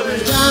win the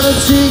league! Got a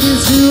ticket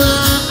to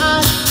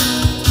high.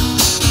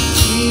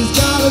 He's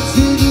got a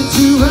ticket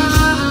to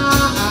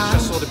high. I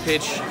saw the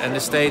pitch and the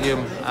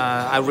stadium.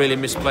 I really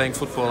miss playing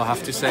football, I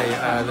have to say.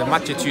 The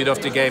magnitude of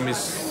the game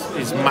is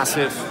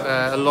massive,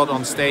 a lot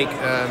on stake.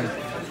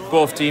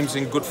 Both teams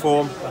in good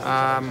form.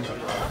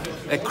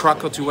 A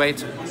cracker to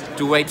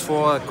wait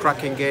for, a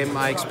cracking game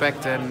I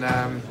expect, and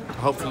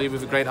hopefully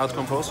with a great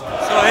outcome for us. So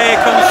here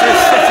comes the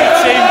City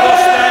team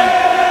bus then,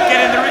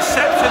 getting the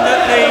reception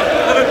that the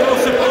Liverpool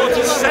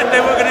supporters said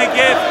they were going to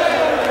give.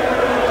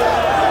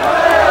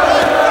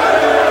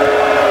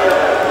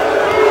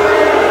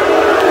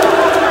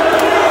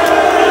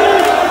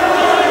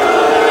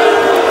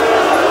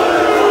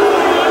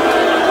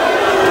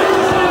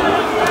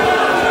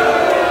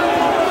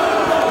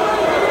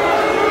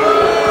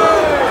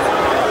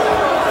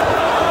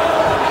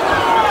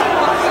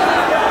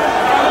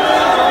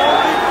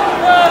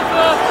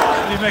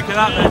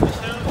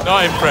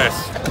 Not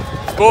impressed.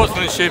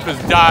 Sportsmanship has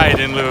died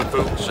in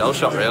Liverpool. Shell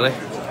shock, really.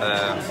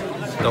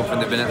 Don't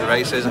think they've been at the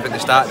races. I think they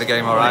started the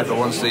game all right, but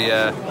once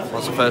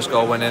the first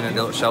goal went in,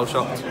 they looked shell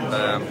shocked.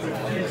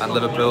 And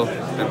Liverpool,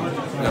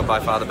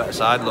 by far the better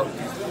side, look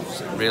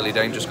really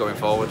dangerous going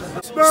forward.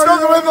 Still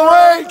gonna win the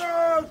league.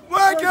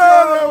 We're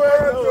gonna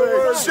win the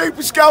league.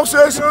 Super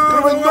Scousers,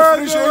 gonna win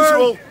nothing as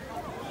usual.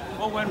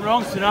 What went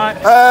wrong tonight?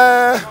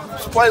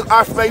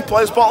 After me,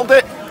 players bottled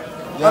it.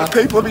 Yeah. And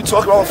people have been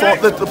talking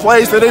about the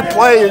players they didn't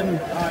play and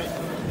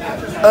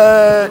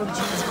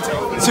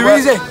too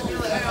easy.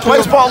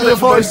 Players bottled it.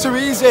 Thought it was too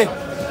easy.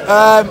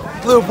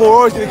 Liverpool are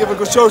always going to give a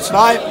good show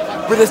tonight.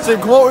 Will this team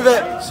come up with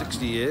it?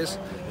 60 years.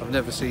 I've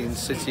never seen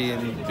City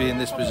be in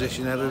this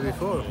position ever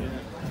before.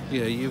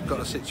 You know, you've got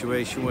a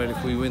situation where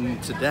if we win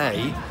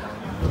today,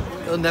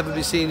 it'll never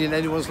be seen in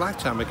anyone's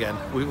lifetime again.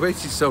 We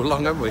waited so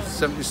long, haven't we?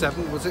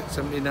 77, was it?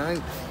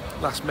 79?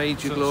 Last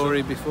major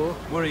glory before.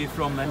 Where are you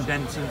from then?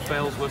 Denton,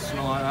 Failsworth,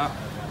 something like that?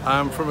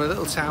 I'm from a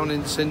little town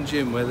in St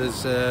Jim where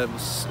there's about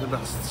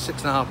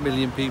 6.5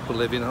 million people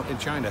living in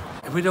China.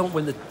 If we don't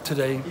win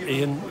today,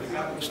 Ian,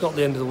 it's not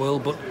the end of the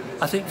world, but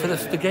I think for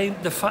the game,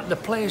 the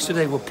players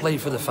today will play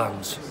for the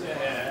fans.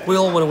 We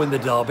all want to win the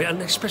derby, and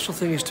the special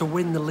thing is to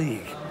win the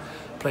league.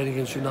 Playing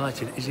against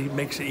United, it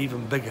makes it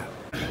even bigger.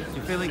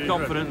 You feeling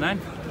confident then?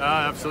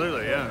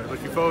 Absolutely, yeah.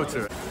 Looking forward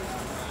to it.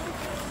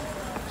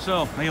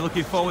 So, are you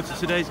looking forward to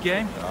today's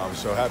game? I'm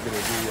so happy to be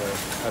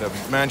at a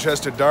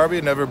Manchester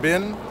derby. Never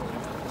been.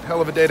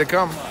 Hell of a day to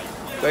come.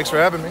 Thanks for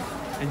having me.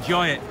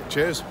 Enjoy it.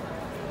 Cheers.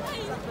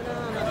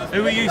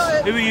 Who are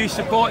you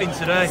supporting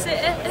today?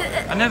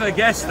 I never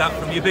guessed that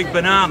from your big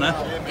banana.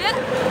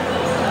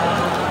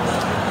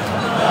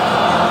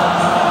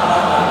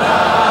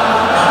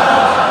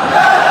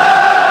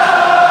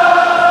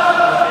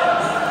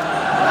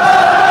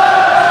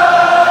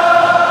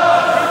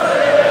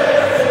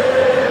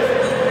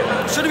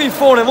 Should have been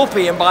 4-0 up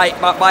Ian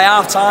by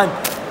half time.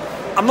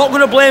 I'm not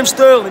going to blame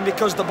Sterling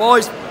because the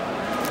boys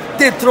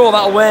did throw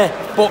that away,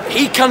 but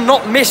he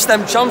cannot miss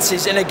them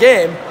chances in a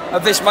game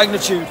of this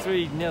magnitude.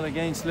 3-0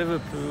 against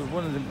Liverpool,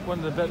 one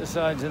of the better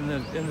sides in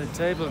the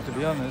table, to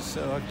be honest.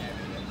 So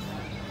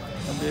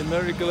it'd be a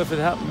miracle if it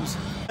happens.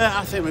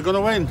 I think we're going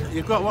to win.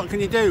 What can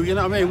you do? You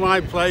know what I mean?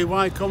 Why play?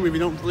 Why come if you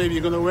don't believe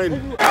you're going to win?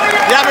 The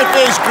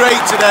atmosphere's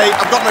great today.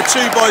 I've got my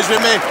two boys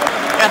with me.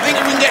 I think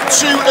if we can get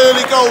 2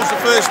 early goals the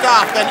first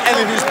half, then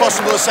anything's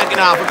possible the second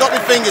half. I've got my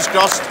fingers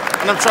crossed,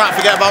 and I'm trying to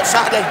forget about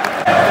Saturday.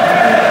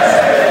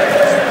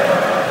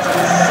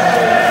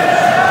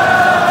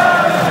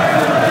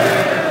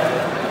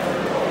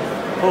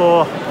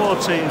 Poor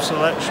team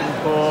selection,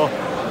 poor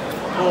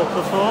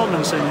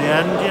performance in the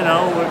end. You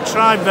know, we've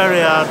tried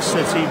very hard,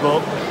 City,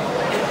 but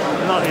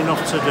not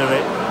enough to do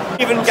it.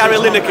 Even Gary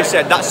Lineker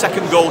said that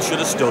second goal should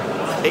have stood.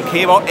 It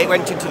came out, it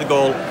went into the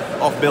goal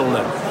off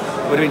Milner.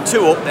 We'd have been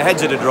 2 up, the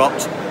heads would have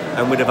dropped,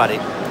 and we'd have had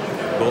it.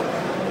 But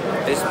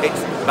it's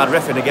bad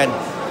reffing again.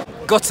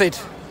 Gutted.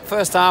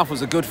 First half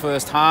was a good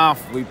first half.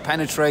 We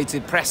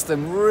penetrated, pressed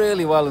them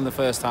really well in the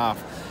first half.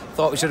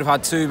 Thought we should have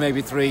had 2,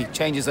 maybe 3.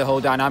 Changes the whole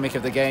dynamic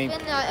of the game.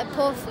 It's been a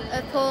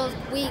poor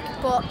week,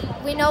 but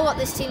we know what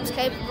this team's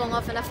capable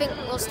of, and I think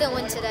we'll still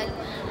win today.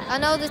 I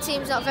know the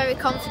team's not very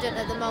confident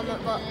at the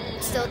moment, but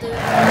still do it.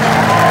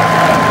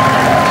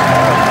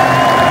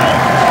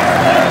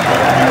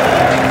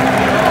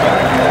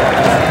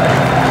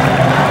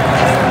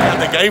 Had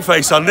the game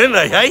face on, didn't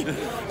they, hey?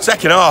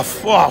 Second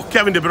half, wow,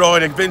 Kevin De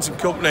Bruyne and Vincent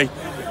Kompany,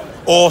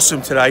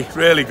 awesome today,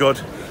 really good.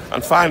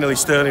 And finally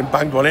Sterling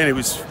banged one in. It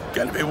was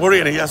getting a bit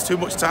worrying, he has too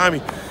much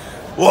time.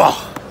 Wow.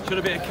 Showed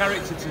a bit of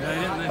character today,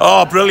 didn't they?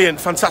 Oh,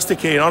 brilliant,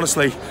 fantastic, Ian,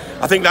 honestly.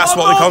 I think that's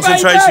what the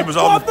concentration was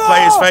on, the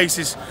players'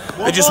 faces.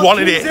 They just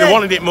wanted it, they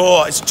wanted it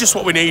more. It's just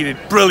what we needed,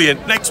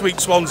 brilliant. Next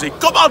week, Swansea.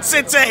 Come on,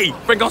 City!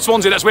 Bring on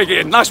Swansea next week,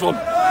 Ian, nice one.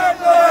 And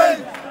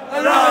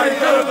now you're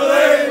gonna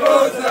believe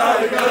us, now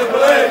you're gonna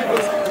believe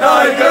us,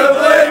 now you're gonna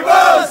believe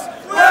us.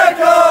 We're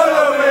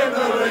gonna win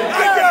the league,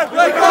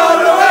 we're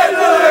gonna win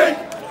the league,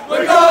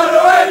 we're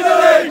gonna win the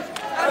league.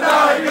 And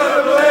now you're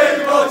gonna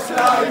believe us,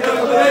 now you're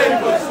gonna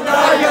believe us,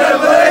 now you're gonna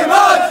believe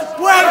us.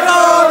 We're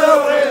gonna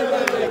win the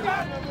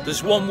league.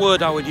 There's one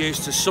word I would use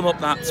to sum up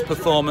that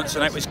performance,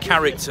 and it was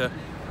character.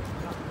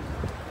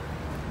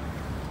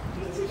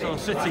 So,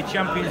 City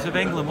champions of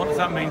England, what does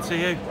that mean to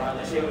you?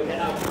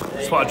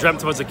 It's what I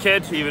dreamt of as a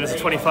kid, even as a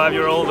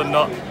 25-year-old and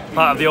not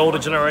part of the older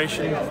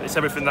generation. It's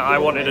everything that I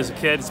wanted as a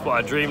kid, it's what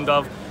I dreamed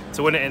of.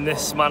 To win it in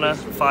this manner,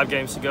 5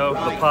 games to go,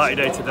 the party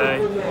day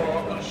today,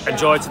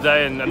 enjoy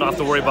today and not have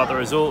to worry about the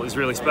result is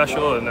really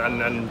special, and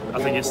I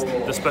think it's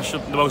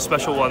the most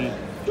special one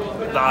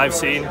that I've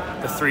seen,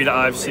 the 3 that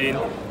I've seen.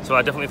 So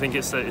I definitely think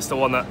it's the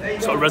one that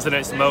sort of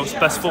resonates the most.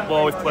 Best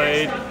football we've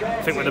played,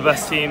 I think we're the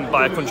best team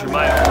by a country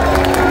mile.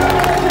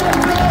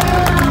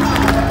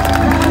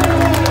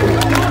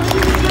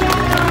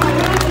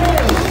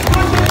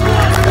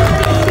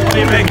 What do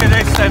you make of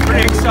this then?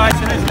 Pretty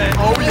exciting, isn't it?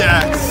 Oh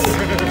yes!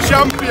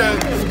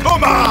 Champions!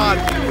 Come on!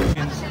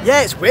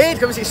 Yeah, it's weird.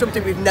 Obviously, it's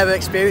something we've never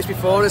experienced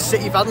before as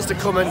City fans to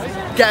come and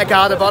get a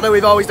guard of honour.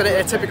 We've always done it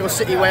in a typical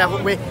City way,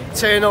 haven't we?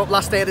 Turn up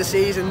last day of the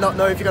season, not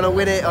know if you're going to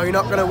win it or you're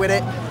not going to win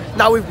it.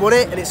 Now we've won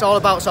it, and it's all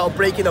about sort of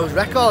breaking those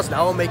records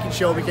now and making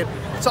sure we can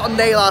sort of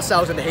nail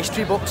ourselves in the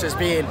history books as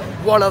being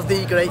one of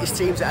the greatest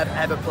teams that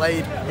have ever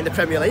played in the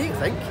Premier League,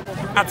 I think.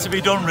 Had to be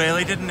done,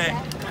 really, didn't it?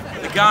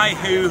 The guy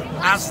who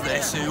has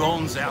this, who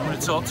owns it, I'm going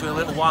to talk to you a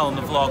little while on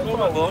the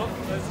vlog.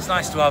 It's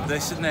nice to have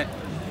this, isn't it?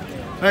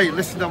 Hey,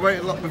 listen,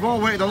 we've all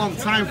waited a long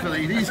time for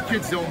these. These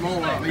kids don't know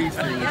about these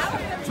things.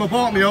 So I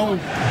bought my own.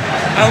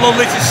 And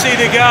lovely to see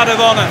the Guard of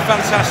Honour,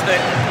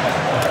 fantastic.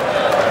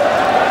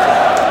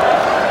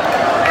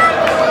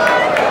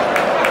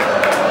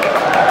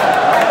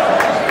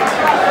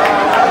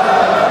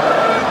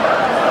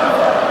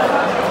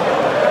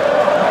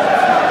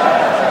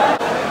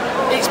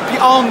 It's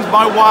beyond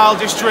my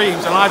wildest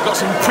dreams, and I've got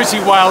some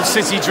pretty wild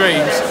City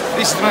dreams.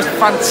 This is the most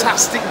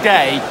fantastic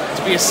day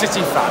to be a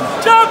City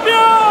fan. Champion!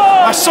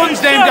 My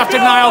son's named after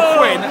Niall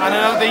Quinn, and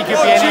I don't think he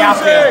could be any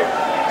happier.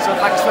 So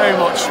thanks very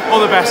much. All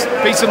the best.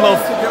 Peace and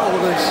love. All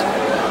this.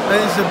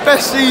 And it's the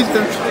best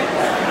season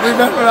we've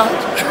ever had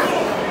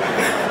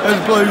as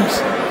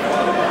Blues.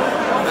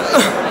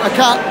 I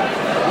can't.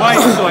 Why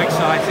are you so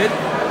excited?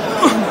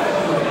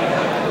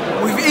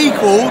 We've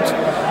equalled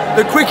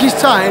the quickest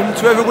time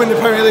to ever win the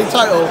Premier League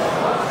title,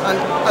 and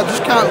I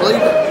just can't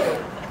believe it.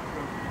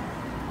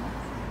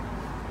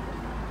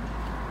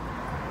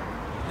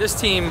 This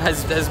team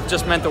has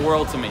just meant the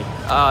world to me,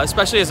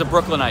 especially as a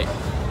Brooklynite.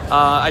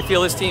 I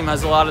feel this team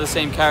has a lot of the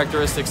same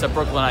characteristics that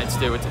Brooklynites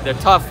do. They're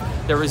tough,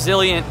 they're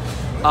resilient,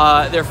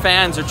 their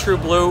fans are true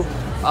blue,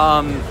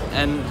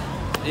 and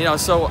you know,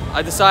 so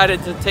I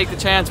decided to take the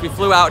chance. We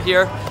flew out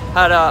here,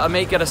 had a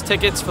mate get us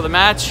tickets for the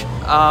match,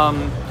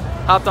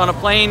 hopped on a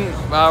plane.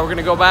 We're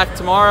gonna go back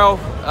tomorrow.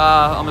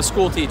 I'm a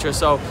school teacher,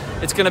 so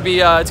it's gonna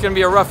be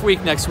a rough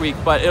week next week,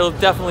 but it'll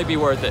definitely be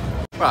worth it.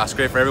 Well, it's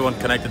great for everyone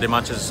connected to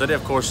Manchester City,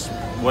 of course,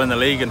 winning the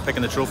league and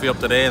picking the trophy up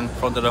today in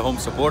front of the home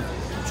support.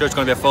 I'm sure it's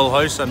going to be a full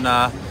house, and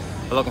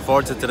we're looking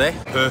forward to today.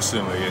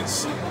 Personally,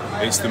 it's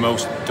the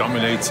most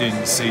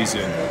dominating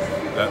season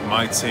that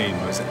my team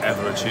has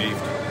ever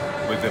achieved,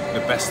 with the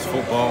best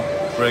football,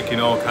 breaking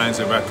all kinds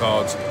of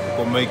records,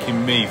 but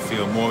making me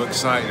feel more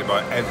excited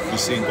about every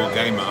single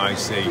game that I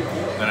see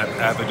than I've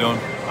ever done.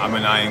 I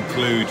mean, I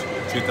include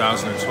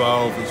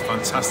 2012, as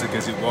fantastic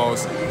as it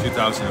was,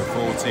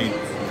 2014.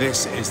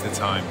 This is the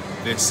time,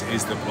 this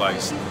is the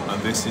place,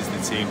 and this is the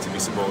team to be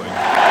supporting.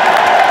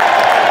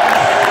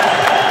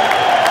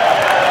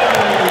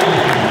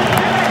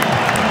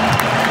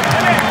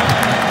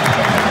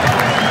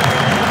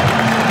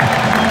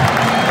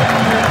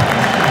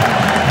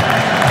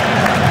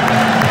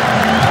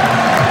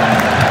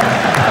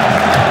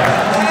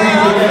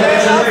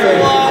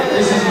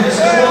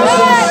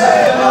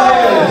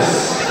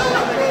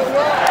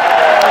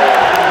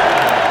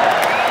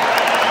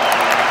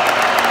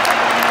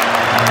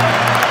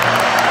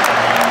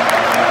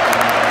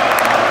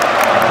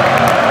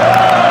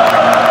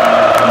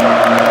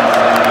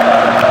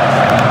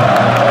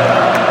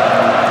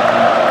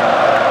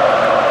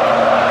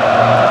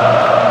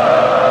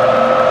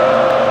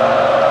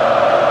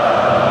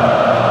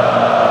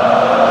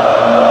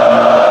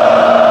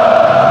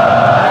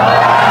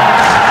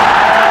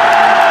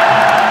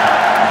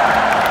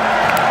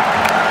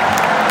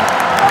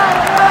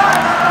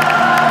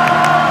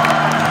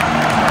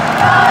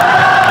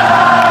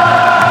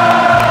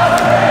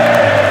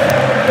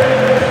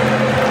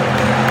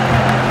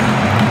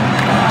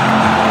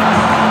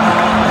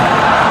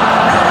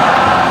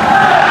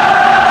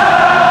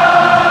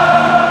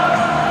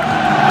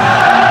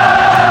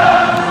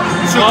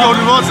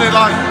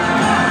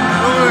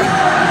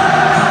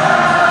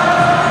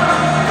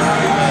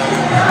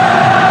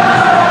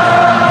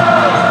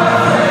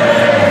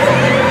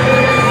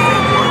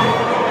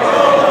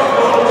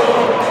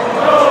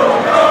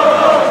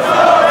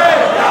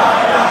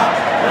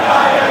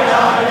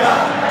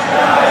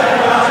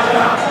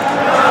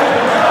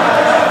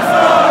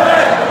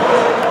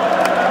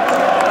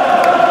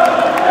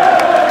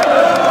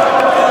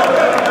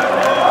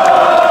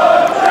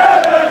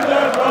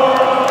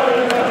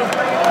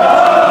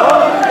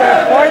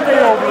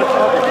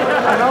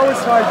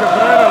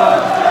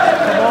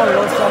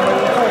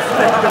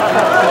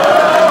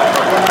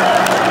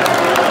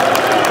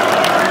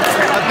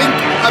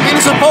 I've been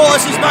a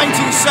supporter since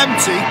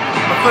 1970,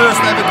 my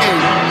first ever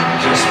game.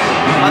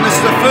 And this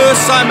is the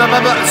first time I've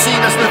ever seen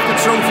us lift the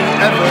trophy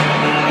ever.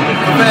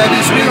 For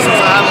various reasons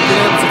I haven't been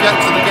able to get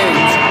to the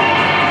games.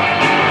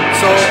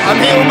 So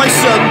I'm here with my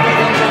son.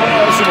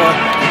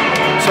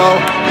 So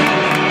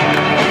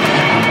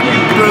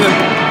brilliant.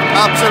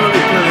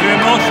 Absolutely brilliant. You're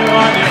emotional,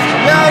 aren't you?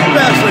 Yeah,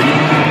 especially.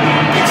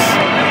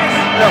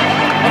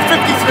 I'm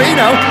 53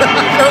 now. You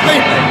know what I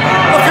mean?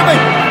 Look at me.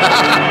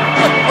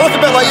 I look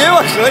a bit like you,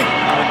 actually.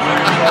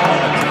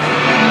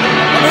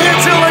 I'm here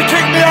till they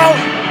kick me out.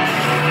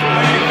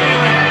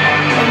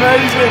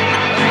 Amazing,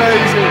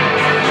 amazing.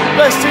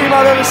 Best team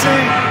I've ever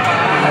seen.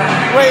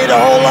 Waited a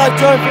whole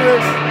lifetime for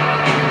this.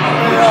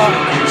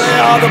 They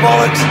are the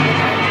bollocks.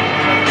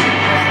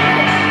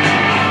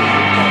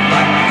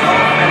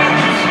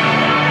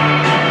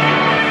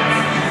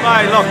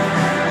 Mate, look,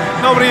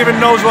 nobody even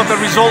knows what the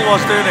result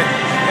was, do they?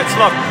 It's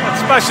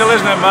special,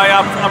 isn't it, mate?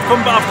 I've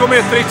come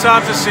here 3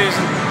 times this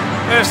season.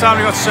 First time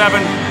he got 7,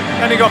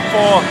 then he got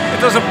 4.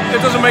 It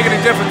doesn't make any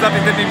difference that he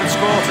didn't even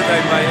score today,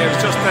 mate. It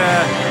was just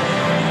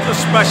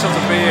special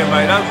to be here,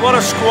 mate. What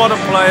a squad of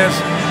players,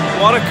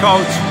 what a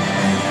coach,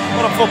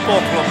 what a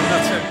football club, and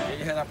that's it. Get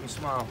your head up and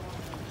smile.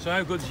 So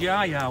how good's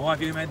Yaya? Why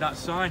have you made that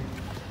sign?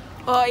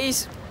 Well,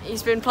 he's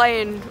been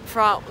playing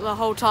throughout the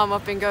whole time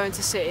I've been going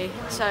to City,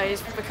 so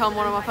he's become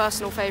one of my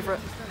personal favourite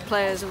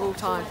players of all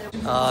time.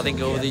 I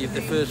think over the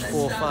first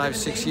 4, 5,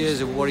 6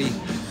 years of what he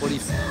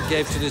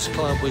gave to this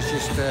club was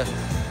just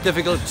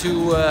difficult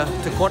to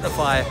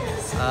quantify.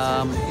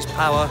 His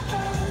power,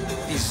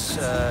 his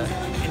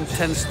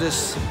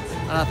intenseness,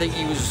 and I think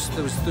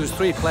there was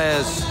 3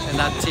 players in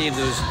that team.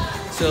 There was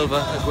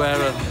Silva,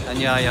 Aguero, and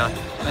Yaya,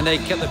 and they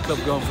kept the club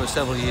going for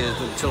several years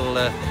until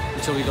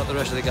we got the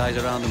rest of the guys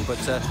around him. But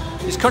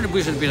his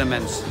contribution has been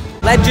immense.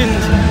 Legend,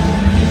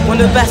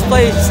 one of the best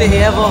players for City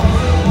ever.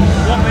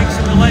 What makes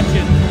him a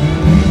legend?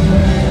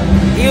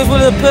 He was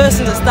one of the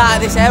persons that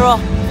started this era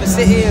for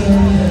City, and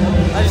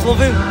I just love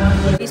him.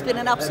 He's been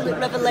an absolute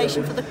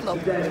revelation for the club.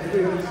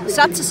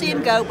 Sad to see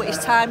him go, but his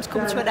time's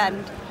come to an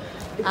end,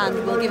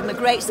 and we'll give him a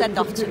great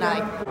send-off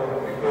tonight.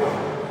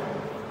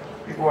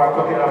 People are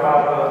talking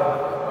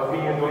about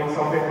being doing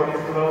something for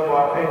this club, but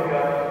I think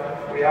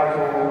we have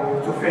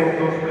to thank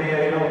those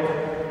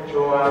players,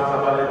 Joao,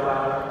 Zabaleta,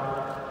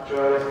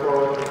 Joel Estor,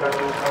 all the guys.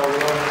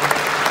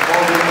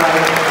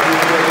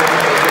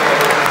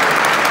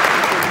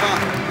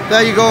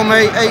 There you go,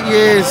 mate, 8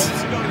 years.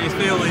 Can you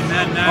feel it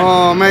then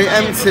now? Oh, mate,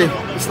 empty.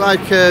 It's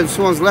like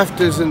someone's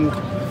left us and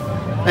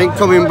ain't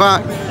coming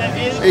back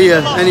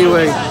here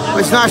anyway. But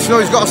it's nice to know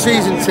he's got a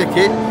season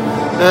ticket.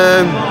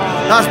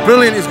 That's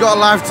brilliant, he's got a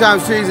lifetime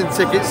season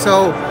ticket,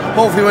 so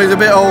hopefully when he's a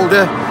bit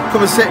older,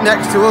 come and sit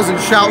next to us and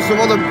shout some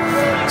other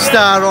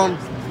star on.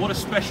 What a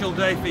special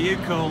day for you,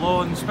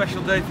 Colo, and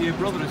special day for your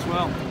brother as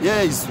well.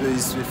 Yeah, it's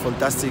a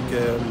fantastic,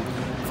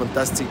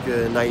 fantastic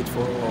night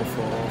for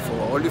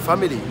all the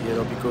family,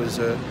 because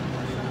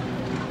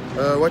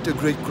what a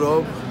great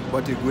club,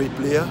 what a great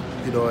player,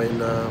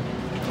 and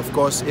of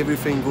course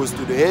everything goes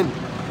to the end.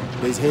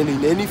 There's hand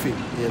in anything,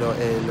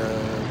 and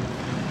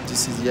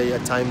this is Yaya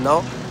time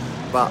now.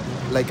 But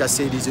like I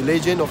said, he's a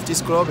legend of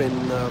this club,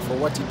 and for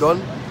what he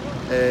done,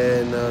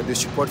 and the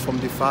support from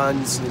the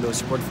fans,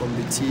 support from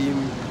the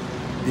team,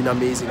 been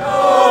amazing.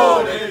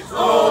 Ole,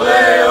 ole, ole,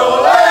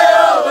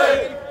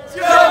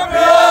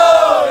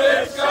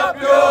 champions,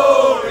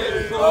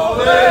 champions,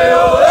 ole,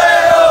 ole,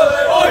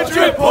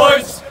 100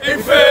 points in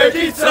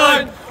Fergie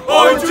time,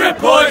 100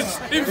 points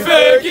in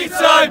Fergie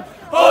time,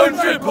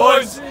 100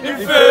 points in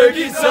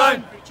Fergie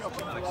time.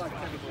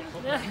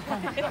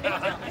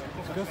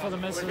 Good for the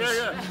missus.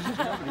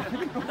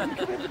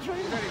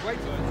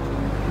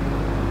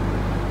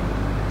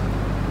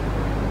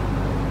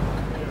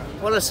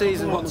 What a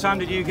season. What time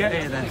did you get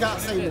here then?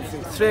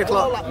 3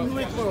 o'clock.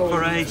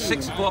 For a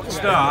 6 o'clock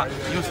start,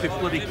 you must be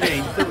bloody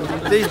keen.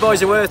 These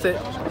boys are worth it.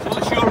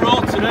 What's your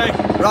role today?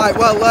 Right,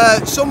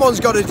 well, someone's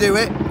got to do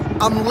it.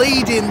 I'm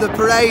leading the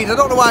parade. I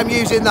don't know why I'm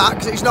using that,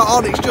 because it's not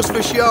on, it's just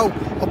for show.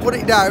 I'll put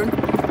it down.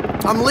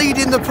 I'm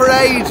leading the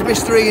parade,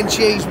 Mr. Ian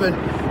Cheeseman,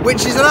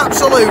 which is an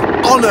absolute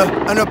honour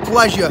and a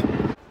pleasure.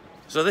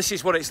 So this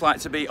is what it's like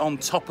to be on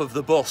top of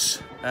the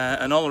bus,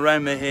 and all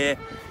around me here,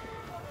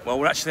 well,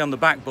 we're actually on the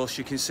back bus.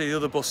 You can see the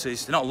other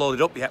buses. They're not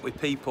loaded up yet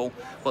with people,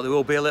 but they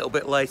will be a little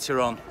bit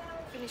later on.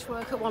 Finished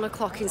work at 1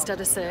 o'clock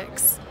instead of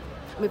 6.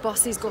 My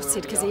boss is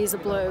gutted because he's a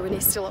blue and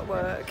he's still at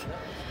work.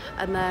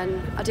 And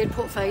then I did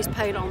put face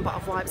paint on, but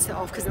I've wiped it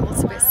off because it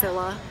looks a bit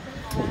silly.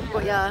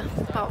 But yeah,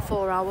 about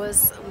 4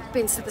 hours. We've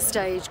been to the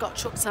stage, got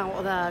chucked out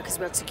of there because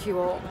we had to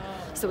queue up.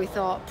 So we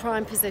thought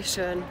prime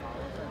position,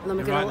 and then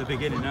we're going right at the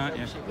beginning, aren't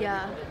you?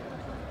 Yeah.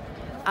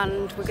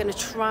 And we're going to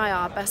try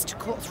our best to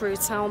cut through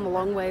town the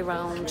long way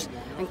round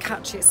and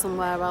catch it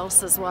somewhere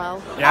else as well.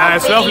 Yeah,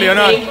 it's lovely, I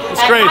know.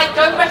 It's great.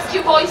 Don't rest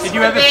your voice. Did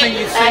you ever think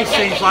you'd see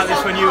scenes like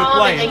this when you were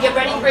playing? Get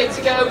ready for it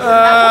to go.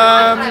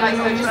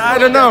 I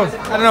don't know.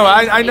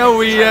 I know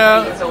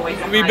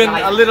we've been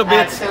a little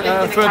bit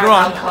further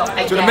on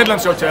to the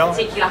Midlands Hotel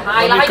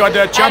when we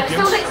got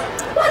champions.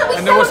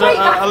 And there was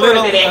a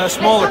little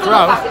smaller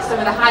crowd,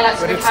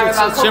 but it's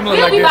similar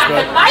like this,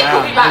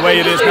 but the way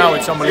it is now,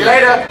 it's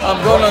unbelievable. I'm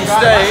going on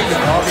stage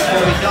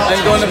and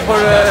going to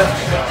put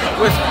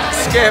with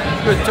Skip,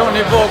 with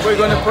Tony Book, we're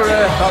going to put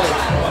a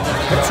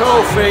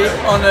trophy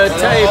on a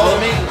table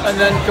and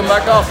then come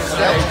back off the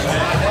stage.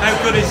 How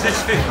good is this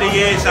 50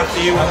 years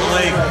after you won the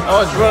league?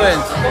 Oh, it's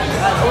brilliant.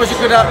 I wish it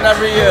could happen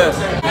every year.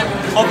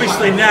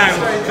 Obviously now,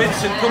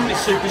 Vincent Company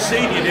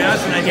superseded you,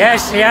 hasn't he?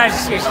 Yes, he has.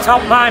 He's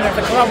top man of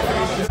the club.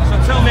 So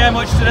tell me how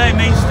much today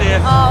means to you.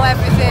 Oh,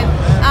 everything.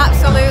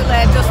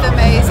 Absolutely, just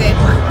amazing.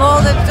 More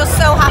than just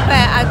so happy,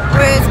 and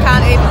words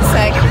can't even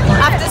say.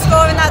 After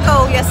scoring that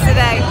goal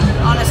yesterday,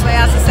 honestly,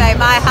 as I say,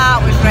 my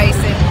heart was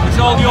racing. It's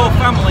all your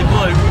family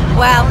blue?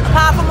 Well,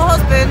 apart from my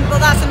husband, but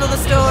that's another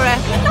story.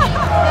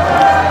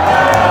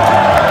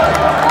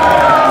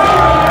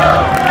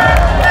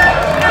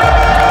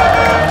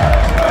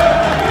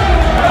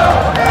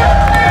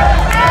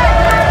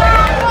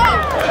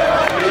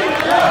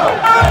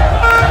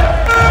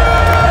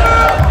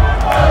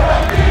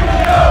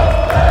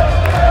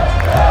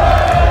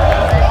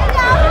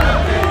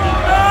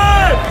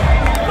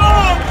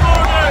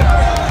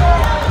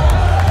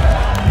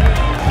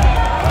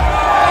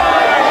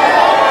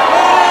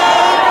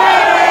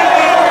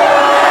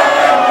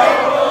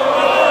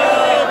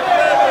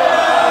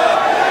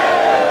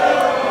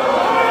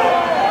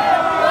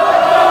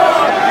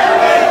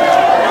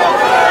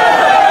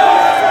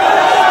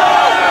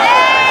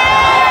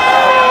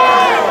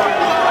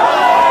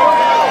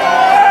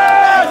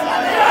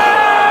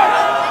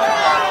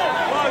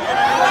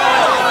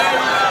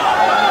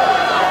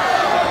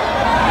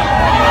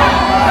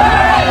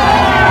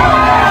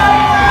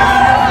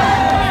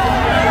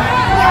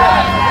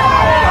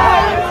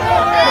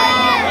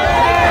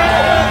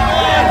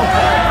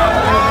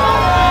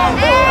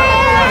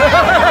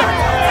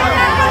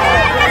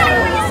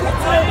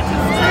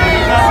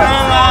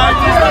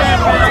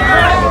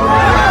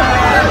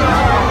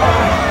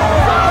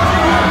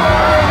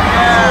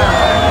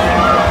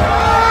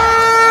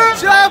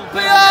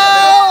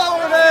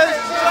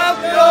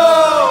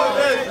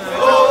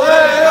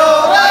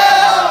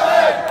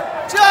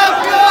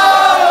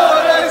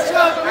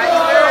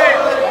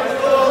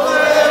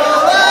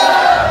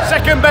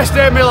 Best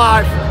day of my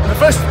life. The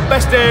first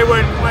best day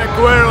when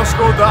Aguero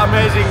scored that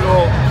amazing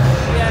goal.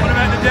 What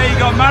about the day you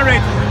got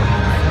married?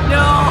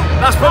 No.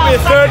 That's probably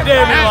the third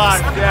day of my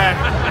life. Yeah,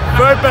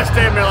 third best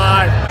day of my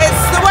life. It's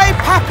the way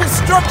Pep has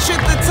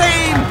structured the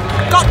team,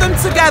 got them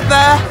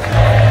together,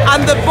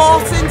 and they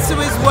bought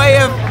into his way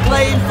of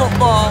playing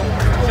football.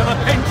 Shall I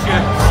pinch you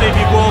to see if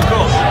you woke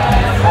up?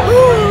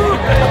 Ooh,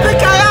 I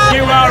think I am.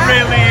 You are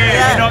really here.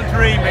 Yeah. You're not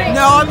dreaming.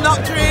 No, I'm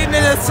not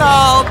dreaming at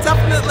all.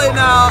 Definitely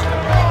not.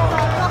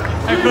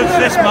 How good's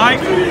this, Mike?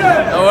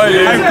 How are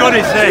you? How good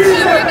is this?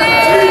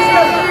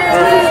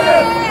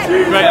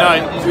 Great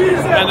night.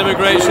 End of a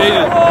great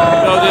season.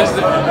 You know,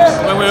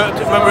 when we were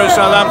at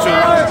Southampton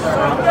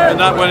and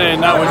that went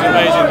in, that was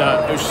amazing.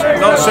 That it was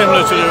not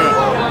similar to the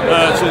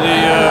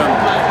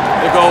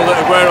goal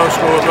that Aguero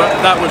scored, but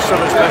that was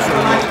something special.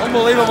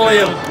 Unbelievable,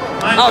 Ian.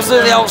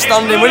 Absolutely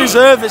outstanding. We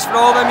deserve this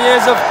for all them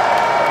years of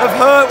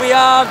hurt we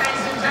had.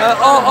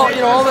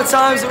 All the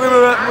times that we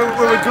were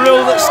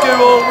grilled at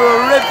school, we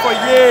were ribbed for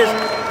years.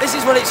 This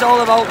is what it's all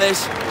about,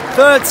 this.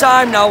 Third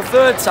time, 3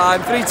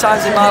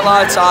 times in my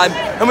lifetime,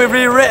 and we've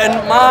rewritten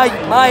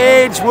my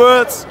age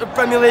worth of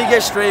Premier League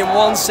history in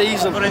one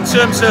season. But in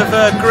terms of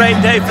a great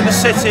day for the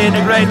city and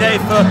a great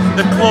day for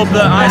the club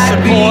that I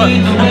support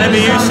and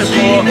maybe you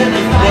support,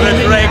 what a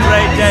great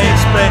day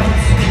it's been.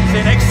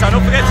 See you next time.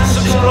 Don't forget to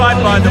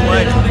subscribe, by the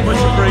way, much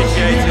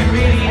appreciated.